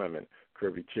full-figured women.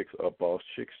 Kirby chicks are boss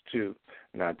chicks, too,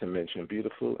 not to mention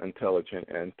beautiful, intelligent,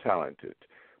 and talented.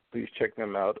 Please check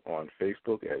them out on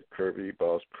Facebook at Kirby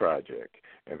Boss Project.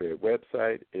 And their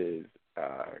website is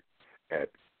at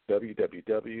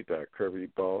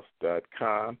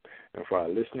www.kirbyboss.com. And for our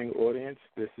listening audience,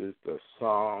 this is the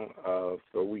Song of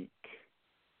the Week.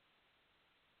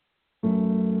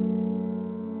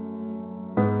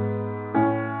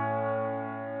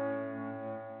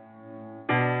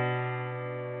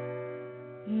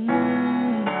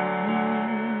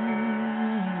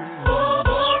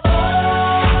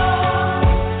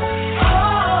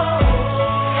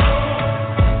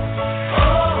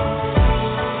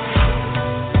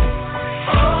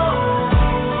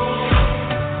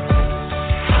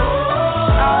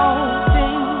 All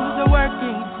things are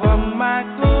working for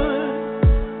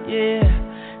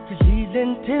He's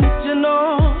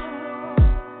intentional,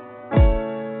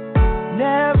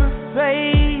 never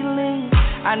failing.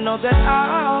 I know that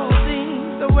all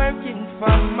things are working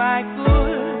for my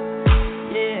good.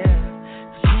 Yeah,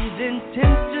 he's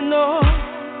intentional,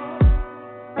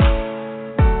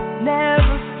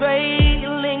 never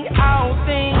failing. All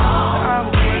things are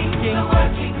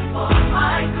working for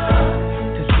my good.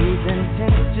 'Cause he's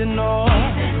intentional.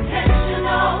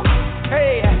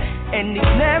 Hey, and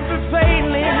he's never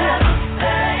failing.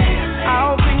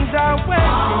 All things are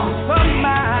working for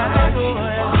my good.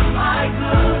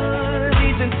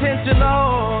 He's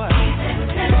intentional. He's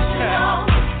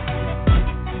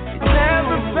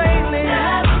never failing.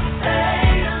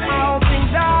 All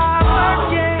things are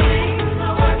working.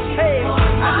 Hey,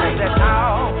 I know that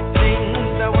all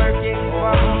things are working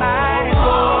for my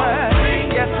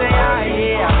good. Yes, they are.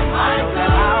 Yeah, I know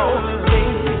that all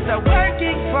things are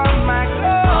working for my good.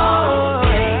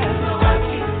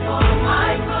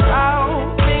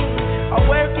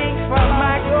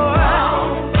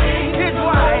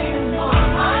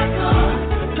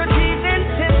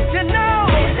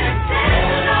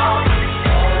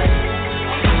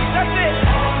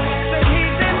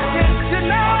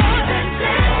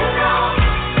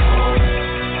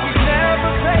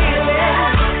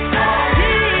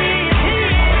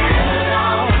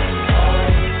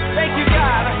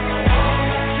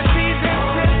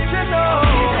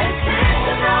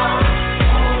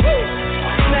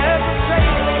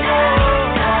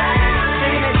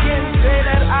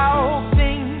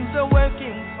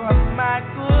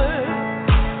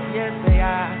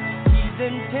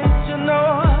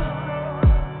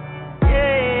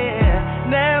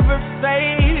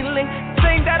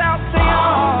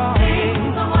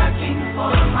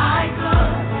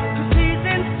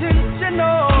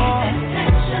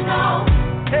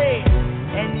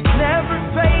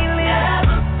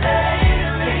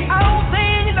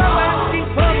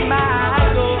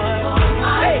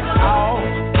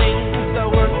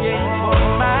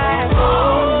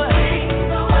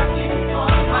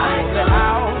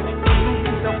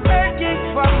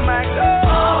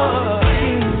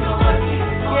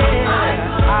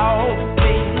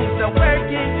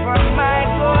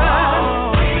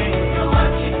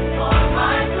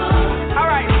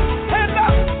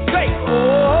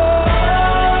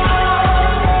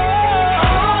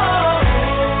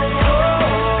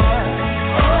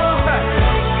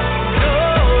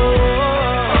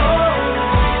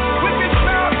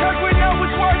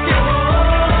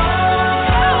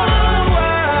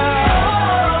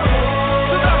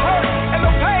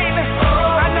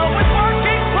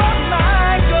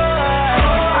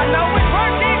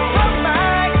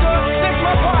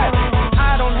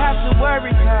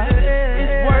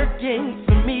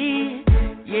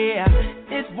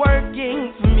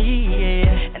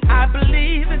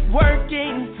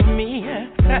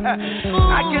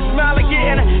 I can smile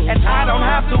again, and I don't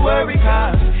have to worry,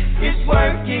 'cause it's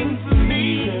working for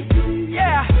me.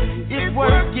 Yeah, it's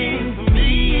working for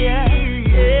me.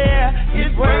 Yeah,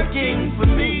 it's working for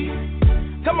me.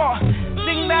 Come on,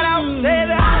 sing that out, say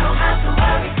that. I don't have to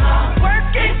worry, 'cause it's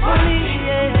working for me.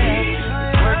 Yeah, it's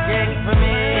working for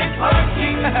me. It's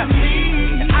working for me.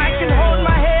 I can hold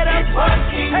my head up. It's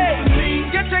working for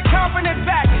me. Get your confidence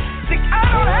back. Sing, I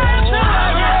don't have to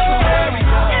worry.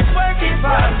 It's working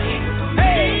for me.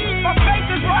 Hey, my faith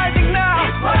is rising now.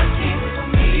 It's working for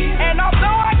me. And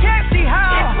although I can't see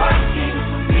how, it's working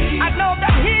for me. I know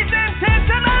that He's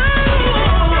intentional.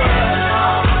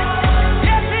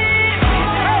 Yes, He is.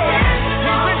 Hey,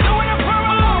 He's been doing it for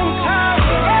a long time.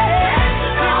 Hey,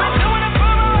 He's been doing it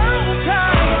for a long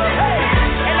time. Hey,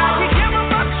 and I can give Him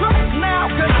my trust now,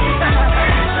 'cause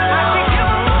I can give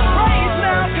Him my praise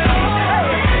now, 'cause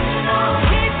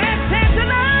He's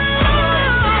intentional.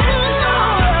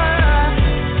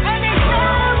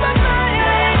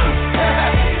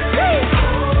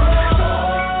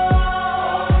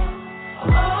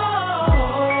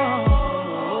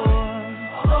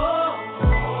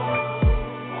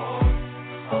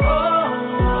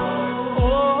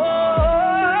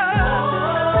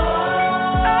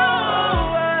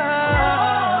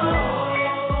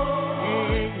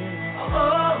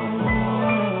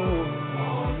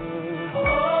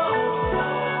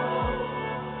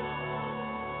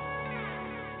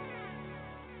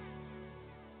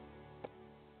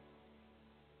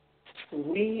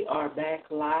 We are back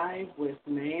live with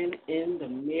Man in the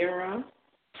Mirror,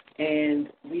 and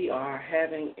we are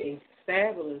having a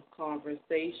fabulous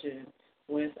conversation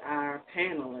with our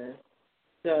panelists.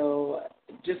 So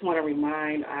just want to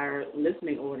remind our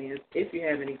listening audience, if you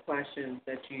have any questions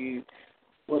that you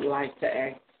would like to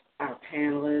ask our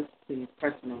panelists, please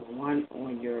press number 1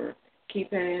 on your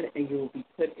keypad, and you will be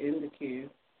put in the queue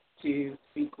to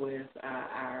speak with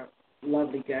our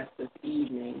lovely guest this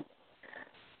evening.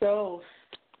 So,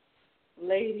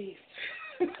 ladies,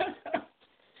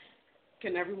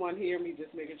 can everyone hear me?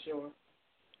 Just making sure.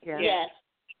 Yes.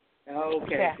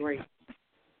 Okay, yeah. Great.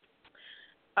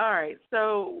 All right,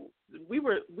 so we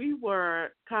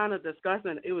were kind of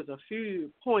discussing. It was a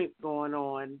few points going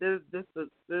on. This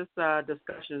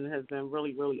discussion has been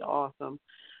really, really awesome.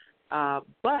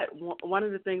 But one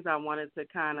of the things I wanted to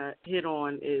kind of hit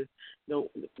on is the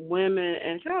women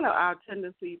and kind of our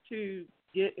tendency to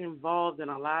get involved in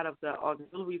a lot of the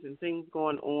auxiliaries and things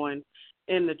going on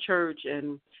in the church.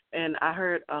 And I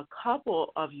heard a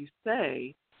couple of you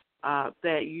say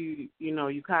that you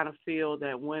kind of feel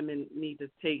that women need to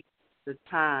take the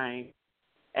time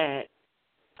at,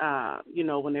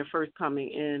 when they're first coming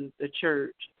in the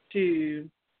church to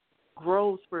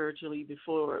grow spiritually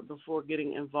before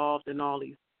getting involved in all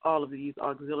of these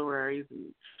auxiliaries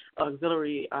and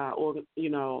auxiliary,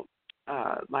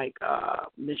 like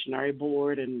missionary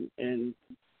board and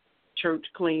church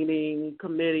cleaning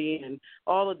committee and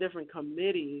all the different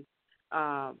committees.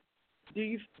 Do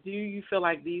you feel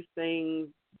like these things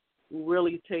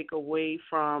really take away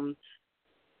from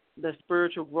the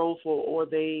spiritual growth, or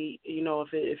they,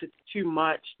 if it's too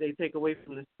much, they take away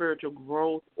from the spiritual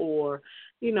growth, or,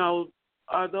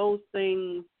 are those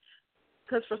things?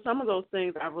 Because for some of those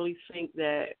things, I really think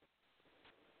that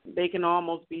they can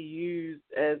almost be used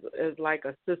as like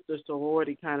a sister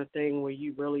sorority kind of thing, where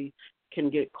you really can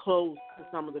get close to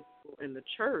some of the people in the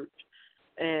church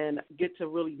and get to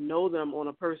really know them on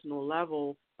a personal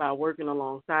level by working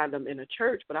alongside them in a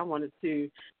church. But I wanted to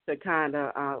kind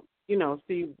of,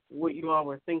 see what you all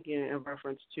were thinking in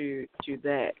reference to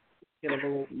that, get a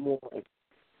little more.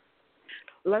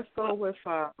 Let's go with,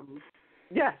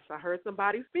 yes, I heard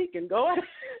somebody speaking. Go ahead.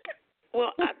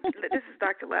 Well, this is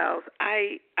Dr. Lyles.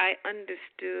 I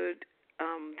understood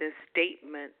this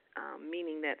statement,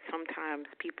 meaning that sometimes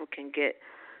people can get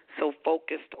so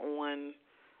focused on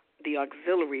the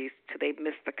auxiliaries till they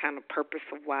miss the kind of purpose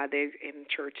of why they're in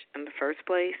church in the first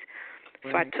place.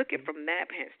 So I took it from that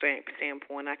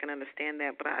standpoint. I can understand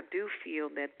that, but I do feel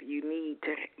that you need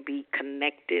to be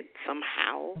connected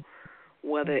somehow,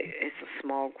 whether it's a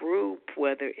small group,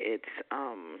 whether it's,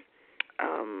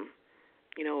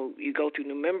 you go through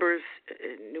new members.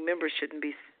 New members shouldn't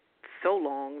be so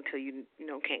long until you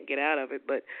can't get out of it,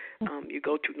 but you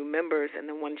go through new members, and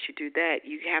then once you do that,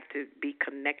 you have to be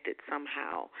connected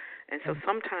somehow. And so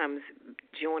sometimes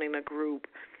joining a group,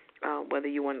 whether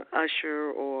you want an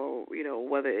usher or,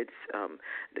 whether it's,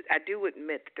 I do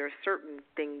admit that there are certain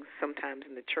things sometimes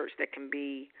in the church that can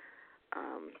be,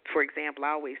 for example, I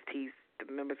always tease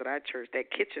the members of our church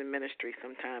that kitchen ministry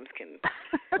sometimes can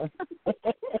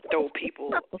throw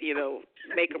people,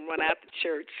 make them run out the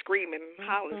church screaming,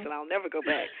 hollering, and I'll never go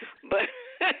back. But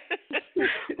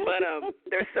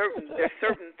there's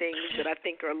certain things that I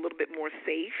think are a little bit more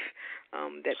safe,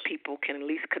 that people can at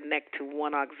least connect to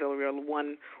one auxiliary or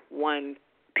one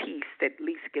piece that at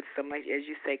least gets them, like, as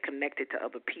you say, connected to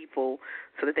other people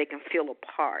so that they can feel a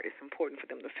part. It's important for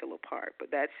them to feel a part.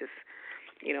 But that's just,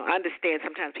 I understand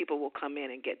sometimes people will come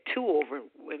in and get too over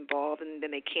involved, and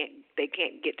then they can't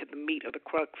get to the meat or the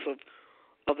crux of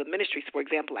the ministries. For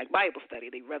example, like Bible study,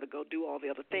 they'd rather go do all the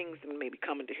other things than maybe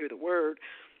coming to hear the word.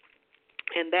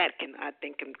 And that I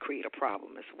think can create a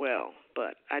problem as well.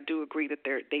 But I do agree that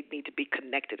they need to be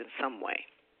connected in some way.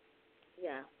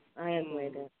 Yeah, I agree.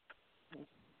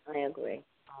 I agree.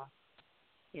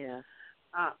 Yeah.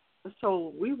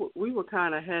 So we were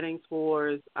kind of heading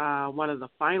towards one of the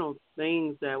final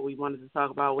things that we wanted to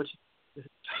talk about, which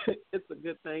it's a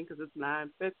good thing because it's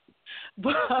 9:50.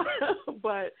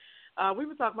 But we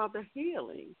were talking about the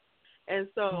healing, and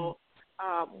so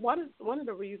one of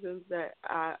the reasons that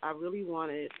I really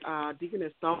wanted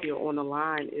Deaconess Sonia on the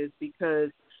line is because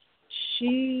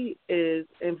she is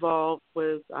involved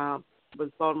with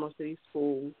Baltimore City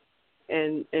Schools.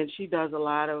 And she does a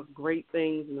lot of great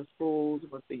things in the schools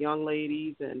with the young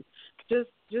ladies and just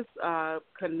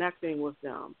connecting with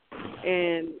them.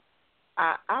 And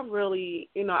I really,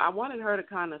 I wanted her to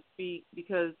kind of speak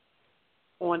because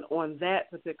on that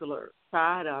particular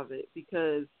side of it,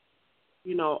 because,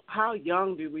 how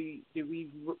young do we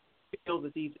feel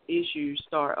that these issues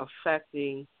start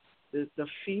affecting the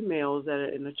females that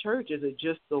are in the church? Is it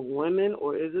just the women,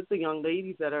 or is it the young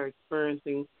ladies that are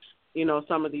experiencing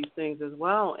some of these things as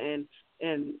well? And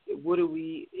what do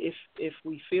we, if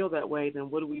we feel that way, then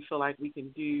what do we feel like we can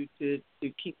do to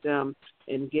keep them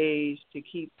engaged, to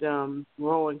keep them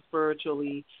growing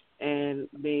spiritually and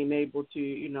being able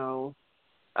to,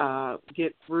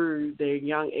 get through their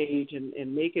young age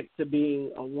and make it to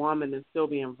being a woman and still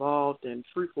be involved and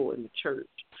fruitful in the church.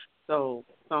 So,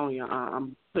 Sonia,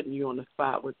 I'm putting you on the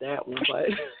spot with that one, but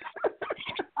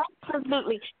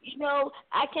absolutely. You know,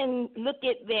 I can look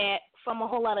at that from a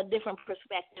whole lot of different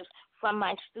perspectives. From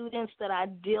my students that I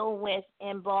deal with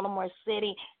in Baltimore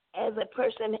City, as a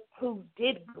person who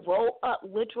did grow up,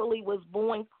 literally was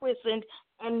born christened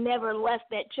and never left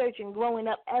that church, and growing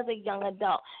up as a young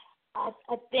adult, I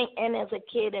think, and as a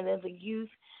kid and as a youth,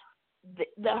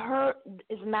 the hurt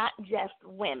is not just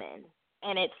women,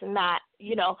 and it's not,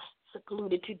 you know,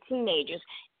 secluded to teenagers.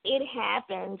 It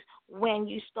happens when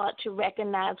you start to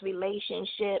recognize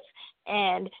relationships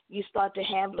and you start to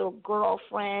have little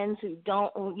girlfriends who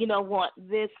don't, you know, want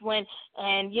this one.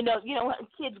 And, you know,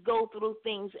 kids go through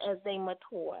things as they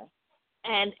mature.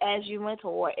 And as you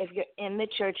mature, if you're in the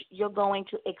church, you're going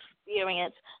to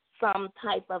experience some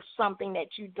type of something that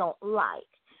you don't like.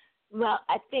 Well,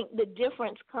 I think the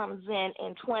difference comes in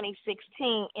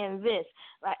 2016 in this.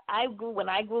 Like when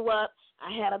I grew up,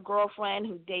 I had a girlfriend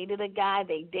who dated a guy.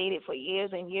 They dated for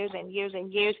years and years and years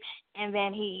and years, and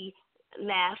then he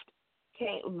left,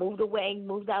 moved away,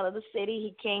 moved out of the city.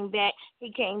 He came back.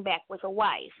 He came back with a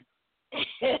wife,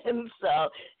 and so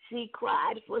she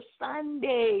cried for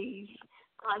Sundays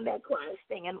on that Christ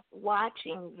thing and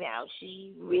watching now.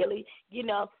 She really, you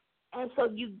know, and so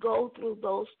you go through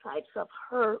those types of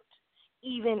hurt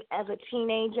even as a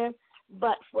teenager.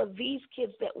 But for these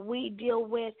kids that we deal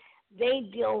with, they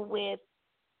deal with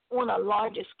on a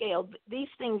larger scale. These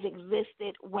things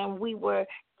existed when we were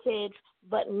kids,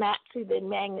 but not to the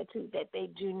magnitude that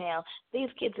they do now. These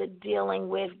kids are dealing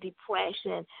with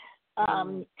depression,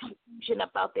 confusion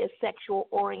about their sexual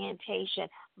orientation,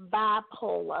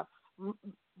 bipolar,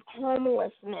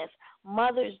 homelessness,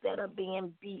 mothers that are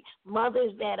being beat,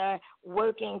 mothers that are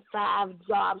working 5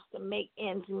 jobs to make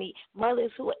ends meet,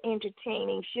 mothers who are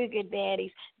entertaining sugar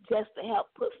daddies just to help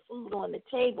put food on the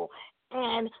table.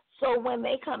 And so when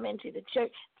they come into the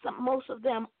church, most of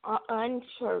them are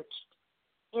unchurched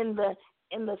in the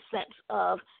sense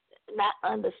of not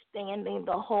understanding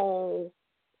the whole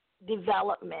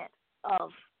development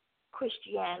of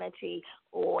Christianity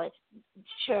or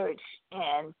church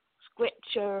and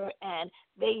scripture, and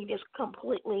they just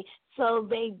completely, so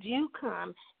they do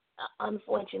come,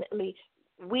 unfortunately,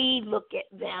 we look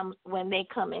at them when they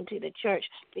come into the church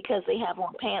because they have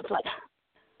on pants like,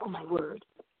 oh my word,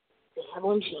 they have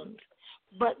on jeans.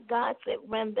 But God said,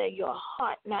 render your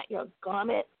heart, not your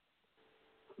garment.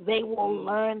 They will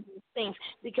learn these things.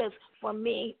 Because for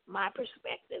me, my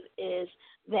perspective is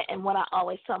that, and what I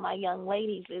always tell my young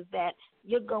ladies is that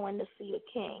you're going to see the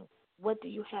King. What do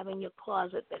you have in your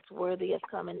closet that's worthy of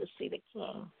coming to see the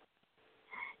King?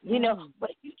 You know,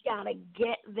 but you got to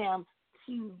get them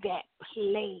to that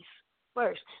place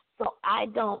first. So I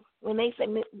don't, when they say,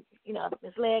 you know,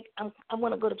 Ms. Legg, I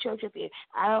want to go to church with you,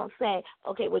 I don't say,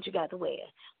 okay, what you got to wear?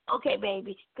 Okay,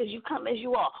 baby, because you come as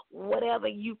you are. Whatever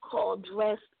you call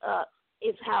dressed up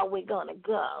is how we're going to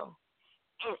go.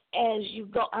 And as you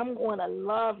go, I'm going to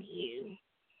love you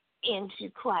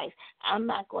into Christ. I'm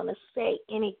not going to say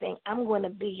anything. I'm going to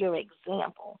be your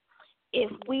example.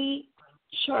 If we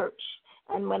church,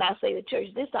 and when I say the church,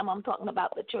 this time I'm talking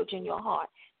about the church in your heart,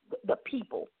 the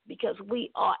people, because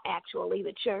we are actually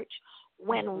the church.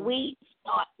 When we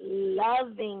start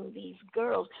loving these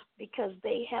girls, because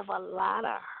they have a lot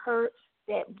of hurt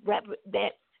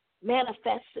that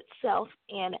manifests itself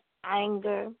in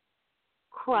anger,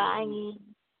 crying,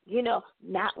 you know,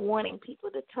 not wanting people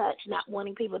to touch, not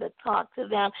wanting people to talk to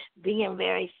them, being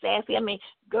very sassy. I mean,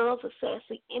 girls are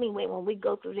sassy anyway when we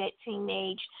go through that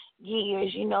teenage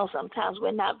years. You know, sometimes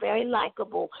we're not very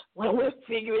likable when we're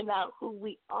figuring out who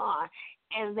we are.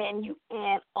 And then you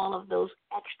add all of those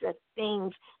extra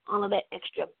things, all of that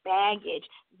extra baggage.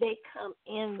 They come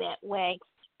in that way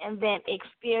and then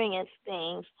experience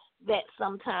things that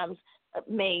sometimes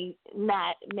may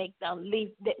not make them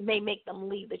leave, that may make them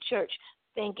leave the church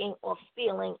thinking or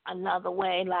feeling another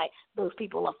way, like those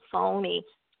people are phony,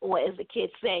 or as the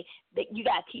kids say, that you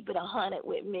got to keep it 100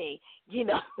 with me. You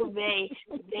know, they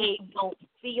don't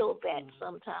feel that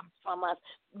sometimes from us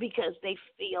because they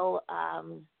feel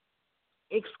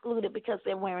excluded because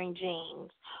they're wearing jeans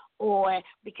or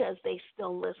because they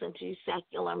still listen to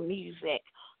secular music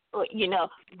or, you know,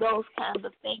 those kinds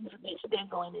of things that they're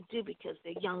going to do because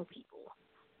they're young people.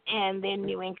 And they're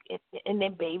new and they're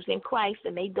babes in Christ,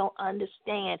 and they don't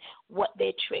understand what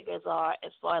their triggers are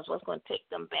as far as what's going to take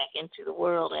them back into the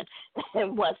world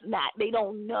and what's not. They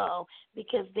don't know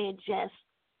because they're just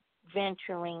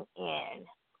venturing in.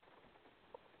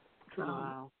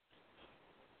 Wow.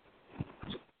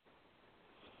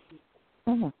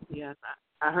 Yes,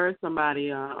 I heard somebody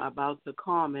about to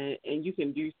comment, and you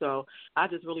can do so. I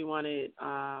just really wanted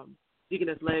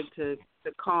Deaconess Legg to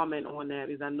comment on that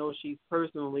because I know she's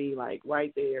personally like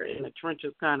right there in the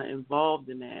trenches, kind of involved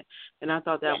in that, and I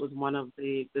thought that was one of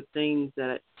the things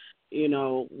that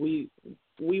we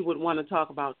would want to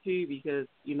talk about too because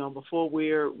before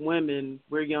we're women,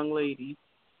 we're young ladies.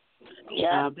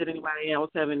 Yeah. Did anybody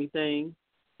else have anything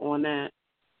on that?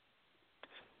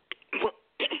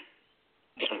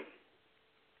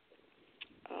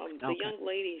 The young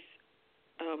ladies,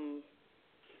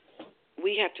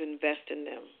 we have to invest in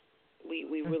them.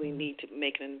 We really need to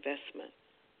make an investment.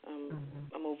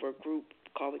 I'm over a group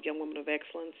called the Young Women of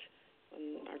Excellence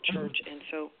in our church, and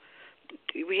so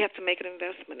we have to make an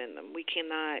investment in them. We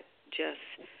cannot just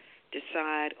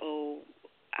decide,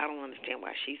 I don't understand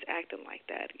why she's acting like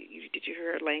that. Did you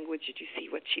hear her language? Did you see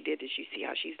what she did? Did you see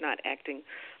how she's not acting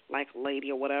like a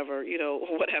lady or whatever,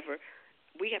 or whatever?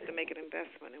 We have to make an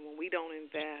investment, and when we don't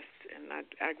invest, and I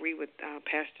agree with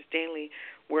Pastor Stanley,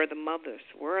 where are the mothers?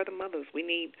 Where are the mothers? We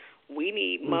need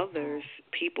mothers,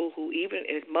 people who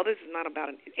mothers is not about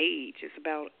an age. It's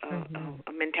about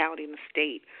a mentality and a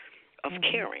state of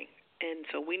caring. And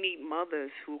so we need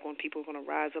mothers people who are going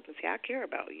to rise up and say, I care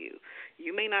about you.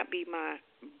 You may not be my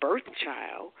birth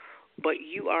child, but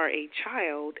you are a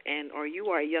child or you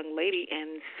are a young lady,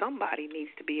 and somebody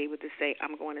needs to be able to say,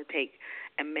 I'm going to take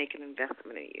and make an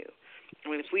investment in you. I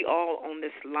mean, if we all on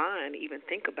this line even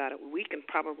think about it, we can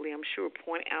probably, I'm sure,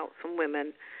 point out some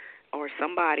women or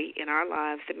somebody in our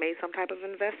lives that made some type of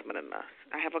investment in us.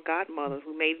 I have a godmother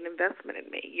who made an investment in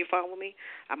me. You follow me?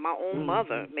 My own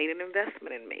mother made an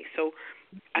investment in me. So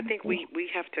I think we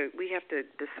have to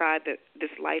decide that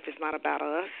this life is not about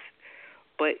us,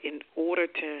 but in order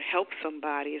to help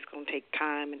somebody, it's going to take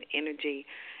time and energy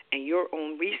and your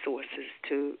own resources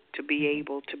to be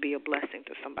able to be a blessing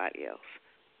to somebody else.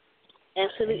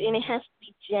 Absolutely, and it has to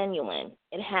be genuine.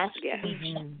 It has to be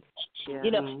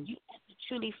genuine. You have to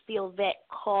truly feel that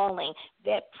calling,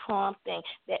 that prompting,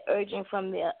 that urging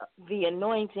from the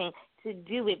anointing to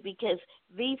do it, because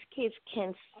these kids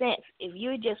can sense. If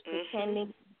you're just pretending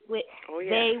to do it,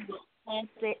 they will sense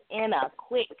it in a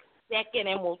quick second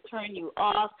and will turn you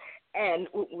off and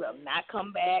will not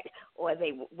come back, or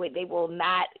they will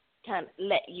not kind of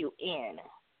let you in.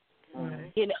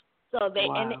 So they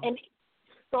and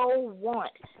so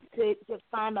want to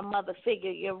find a mother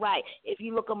figure. You're right. If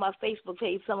you look on my Facebook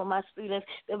page, some of my students,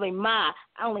 they'll be, Ma,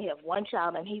 I only have one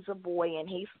child, and he's a boy, and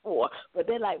he's 4. But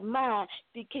they're like, Ma,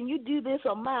 can you do this?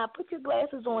 Or, Ma, put your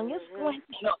glasses on. You're squinting.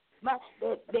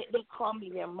 They call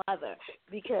me their mother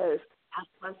because I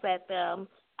fuss at them.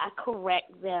 I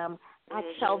correct them. I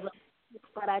tell them,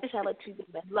 but I tell it to them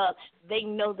in love. They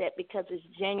know that because it's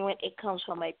genuine. It comes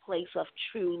from a place of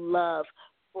true love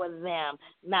for them,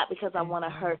 not because I want to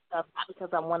hurt them, not because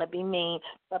I want to be mean,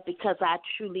 but because I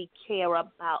truly care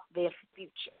about their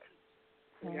future.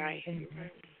 Right.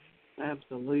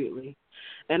 Absolutely.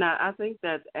 And I think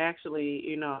that's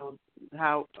actually,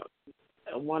 how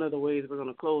one of the ways we're going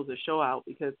to close the show out,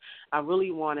 because I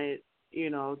really wanted,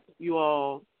 you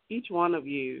all, each one of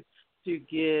you, to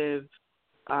give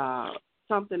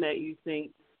something that you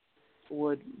think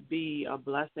would be a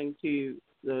blessing to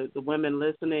the women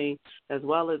listening, as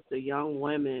well as the young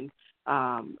women,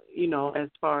 as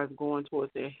far as going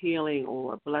towards their healing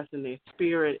or blessing their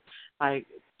spirit, like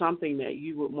something that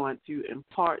you would want to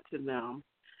impart to them.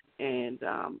 And,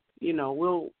 I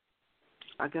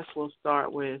guess we'll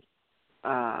start with,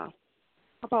 how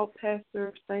about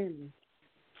Pastor Stanley?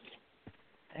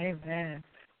 Amen.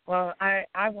 Well,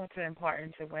 I want to impart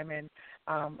into women,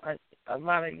 a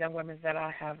lot of young women that I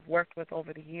have worked with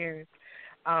over the years.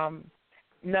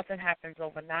 Nothing happens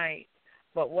overnight,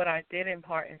 but what I did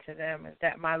impart into them is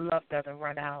that my love doesn't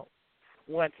run out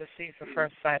once it sees the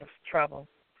first sight of trouble,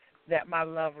 that my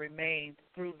love remains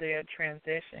through their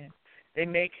transition. They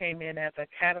may came in as a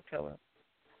caterpillar,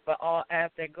 but as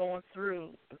they're going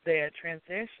through their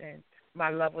transition,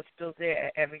 my love was still there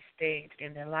at every stage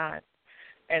in their lives.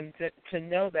 And to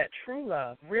know that true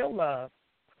love, real love,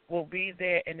 will be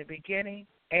there in the beginning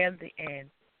and the end,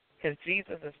 because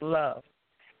Jesus is love.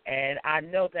 And I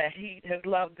know that his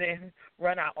love didn't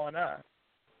run out on us,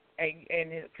 and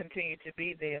it continued to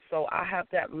be there. So I have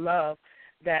that love,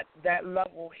 that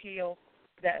love will heal,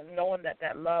 that knowing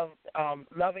that love,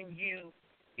 loving you,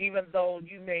 even though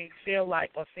you may feel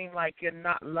like or seem like you're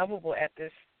not lovable at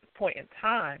this point in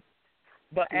time.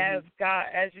 But as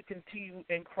you continue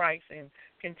in Christ and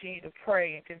continue to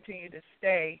pray and continue to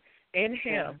stay in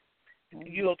Him,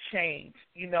 you'll change,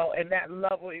 and that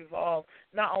love will evolve,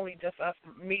 not only just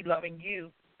me loving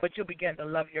you, but you'll begin to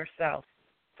love yourself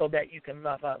so that you can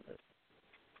love others.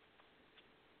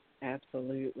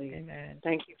 Absolutely. Amen.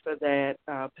 Thank you for that,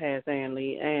 Pastor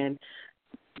Anley. And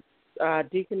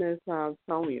Deaconess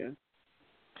Sonia,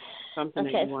 something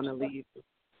that you want to leave.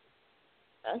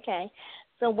 Okay.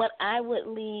 So what I would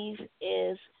leave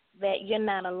is that you're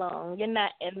not alone. You're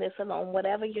not in this alone.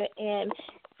 Whatever you're in,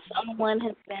 someone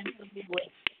has been through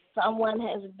it. Someone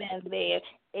has been there.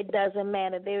 It doesn't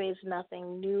matter. There is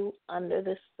nothing new under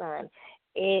the sun.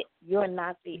 You're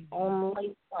not the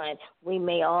only one. We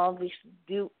may all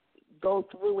go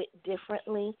through it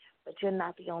differently, but you're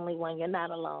not the only one. You're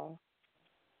not alone.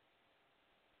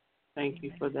 Thank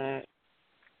you for that.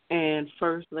 And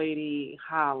First Lady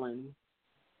Holland,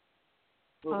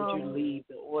 what would you leave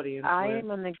the audience I with?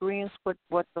 am in agreement with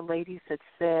what the ladies had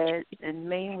said, and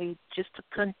mainly just to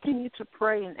continue to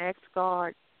pray and ask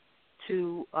God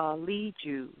to lead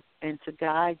you and to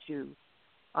guide you.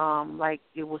 Like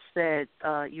it was said,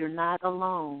 you're not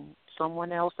alone.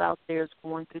 Someone else out there is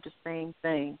going through the same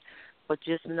thing, but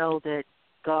just know that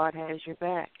God has your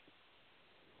back.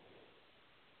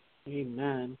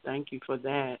 Amen. Thank you for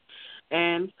that.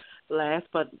 And last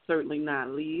but certainly not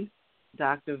least,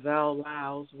 Dr. Val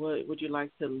Lyles, what would you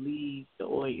like to leave the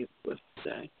audience with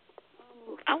today?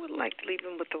 I would like to leave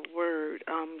them with a word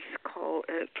called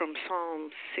from Psalm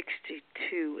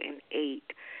 62:8,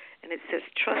 and it says,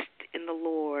 "Trust in the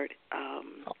Lord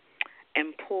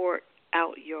and pour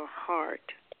out your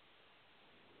heart.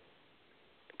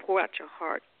 Pour out your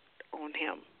heart on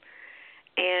Him."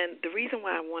 And the reason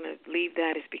why I want to leave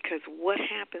that is because what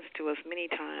happens to us many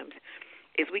times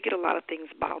is we get a lot of things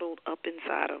bottled up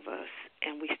inside of us,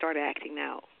 and we start acting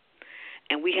out,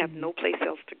 and we have no place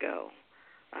else to go.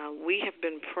 We have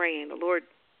been praying. The Lord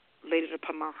laid it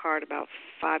upon my heart about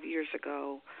 5 years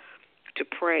ago to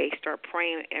start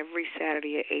praying every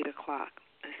Saturday at 8 o'clock.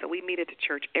 And so we meet at the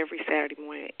church every Saturday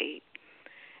morning at 8.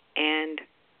 And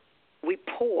we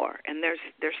pour, and there's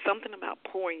something about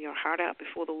pouring your heart out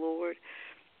before the Lord.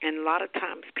 And a lot of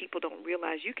times people don't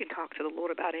realize you can talk to the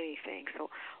Lord about anything. So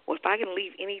if I can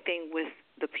leave anything with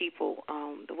the people,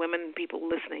 the women and people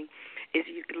listening, is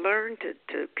you can learn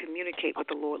to communicate with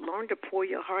the Lord. Learn to pour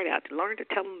your heart out. Learn to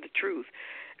tell Him the truth.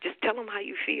 Just tell Him how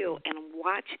you feel and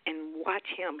watch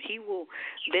Him. He will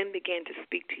then begin to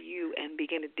speak to you and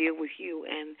begin to deal with you,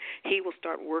 and He will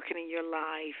start working in your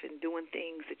life and doing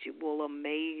things that will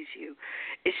amaze you.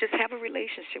 It's just have a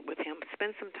relationship with Him.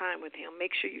 Spend some time with Him.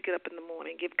 Make sure you get up in the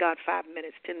morning. Give God 5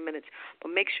 minutes, 10 minutes, but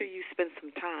make sure you spend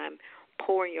some time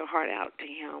pouring your heart out to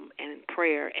Him and in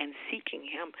prayer and seeking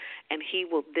Him, and He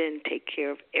will then take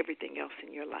care of everything else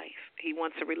in your life. He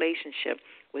wants a relationship.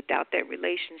 Without that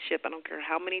relationship, I don't care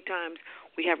how many times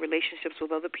we have relationships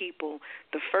with other people,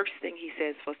 the first thing He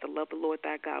says for us to love the Lord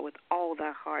thy God with all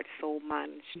thy heart, soul,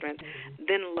 mind, and strength,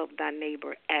 then love thy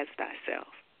neighbor as thyself.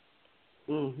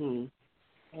 Mm-hmm.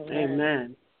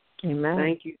 Amen. Amen.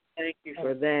 Thank you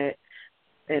for that.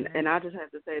 And I just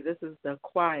have to say, this is the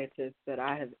quietest that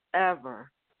I have ever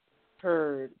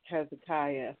heard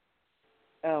Hezekiah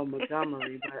L.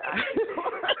 Montgomery.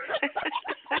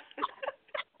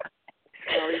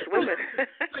 All these women.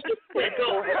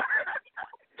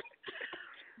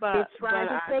 It's trying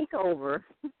to take over.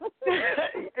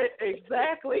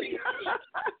 Exactly.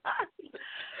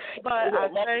 But I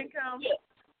thank him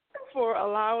for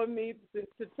allowing me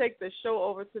to take the show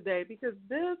over today, because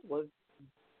this was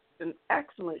an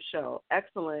excellent show.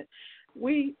 Excellent.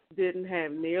 We didn't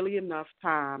have nearly enough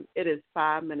time. It is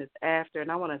 5 minutes after,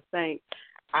 and I want to thank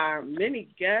our many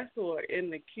guests who are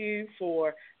in the queue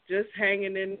for just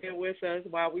hanging in there with us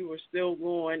while we were still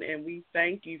going, and we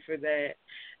thank you for that.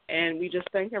 And we just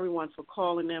thank everyone for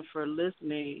calling in, for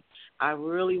listening. I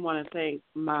really want to thank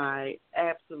my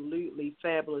absolutely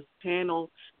fabulous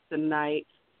panel tonight,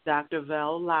 Dr.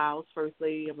 Val Lyles, First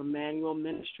Lady of Emmanuel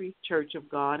Ministries, Church of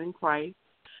God in Christ.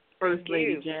 First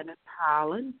Lady Janice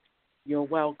Holland, you're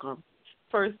welcome.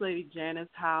 First Lady Janice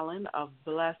Holland of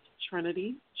Blessed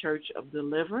Trinity, Church of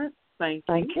Deliverance, thank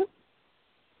you.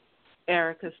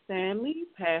 Erica Stanley,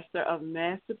 pastor of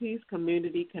Masterpiece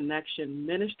Community Connection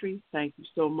Ministries, thank you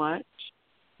so much.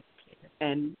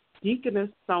 And Deaconess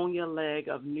Sonia Legg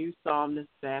of New Psalmist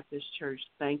Baptist Church,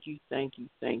 thank you. Thank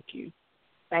you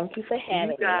for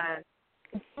having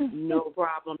me. No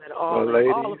problem at all. Well,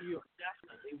 ladies, all of you are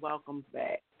definitely welcome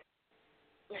back.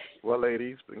 Well,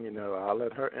 ladies, I'll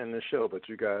let her end the show, but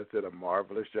you guys did a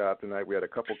marvelous job tonight. We had a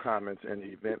couple comments in the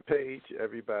event page.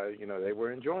 Everybody, they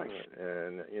were enjoying it.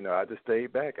 And, I just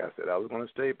stayed back. I said I was going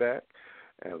to stay back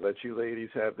and let you ladies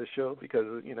have the show because,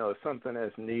 it's something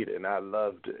that's needed. And I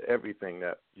loved everything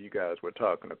that you guys were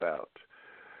talking about.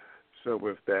 So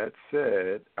with that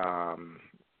said,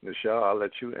 Michelle, I'll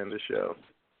let you end the show.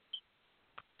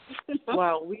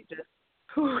 Well, we just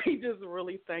we just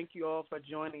really thank you all for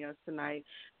joining us tonight.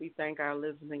 We thank our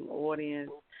listening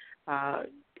audience.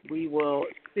 We will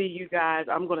see you guys.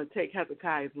 I'm going to take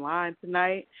Hezekiah's line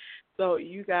tonight. So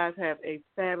you guys have a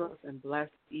fabulous and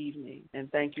blessed evening.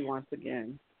 And thank you once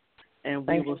again. And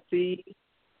we will see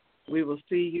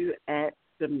you at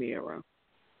the Mirror.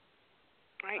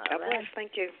 All right. God bless.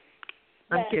 Thank you.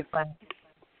 Thank you. Bye.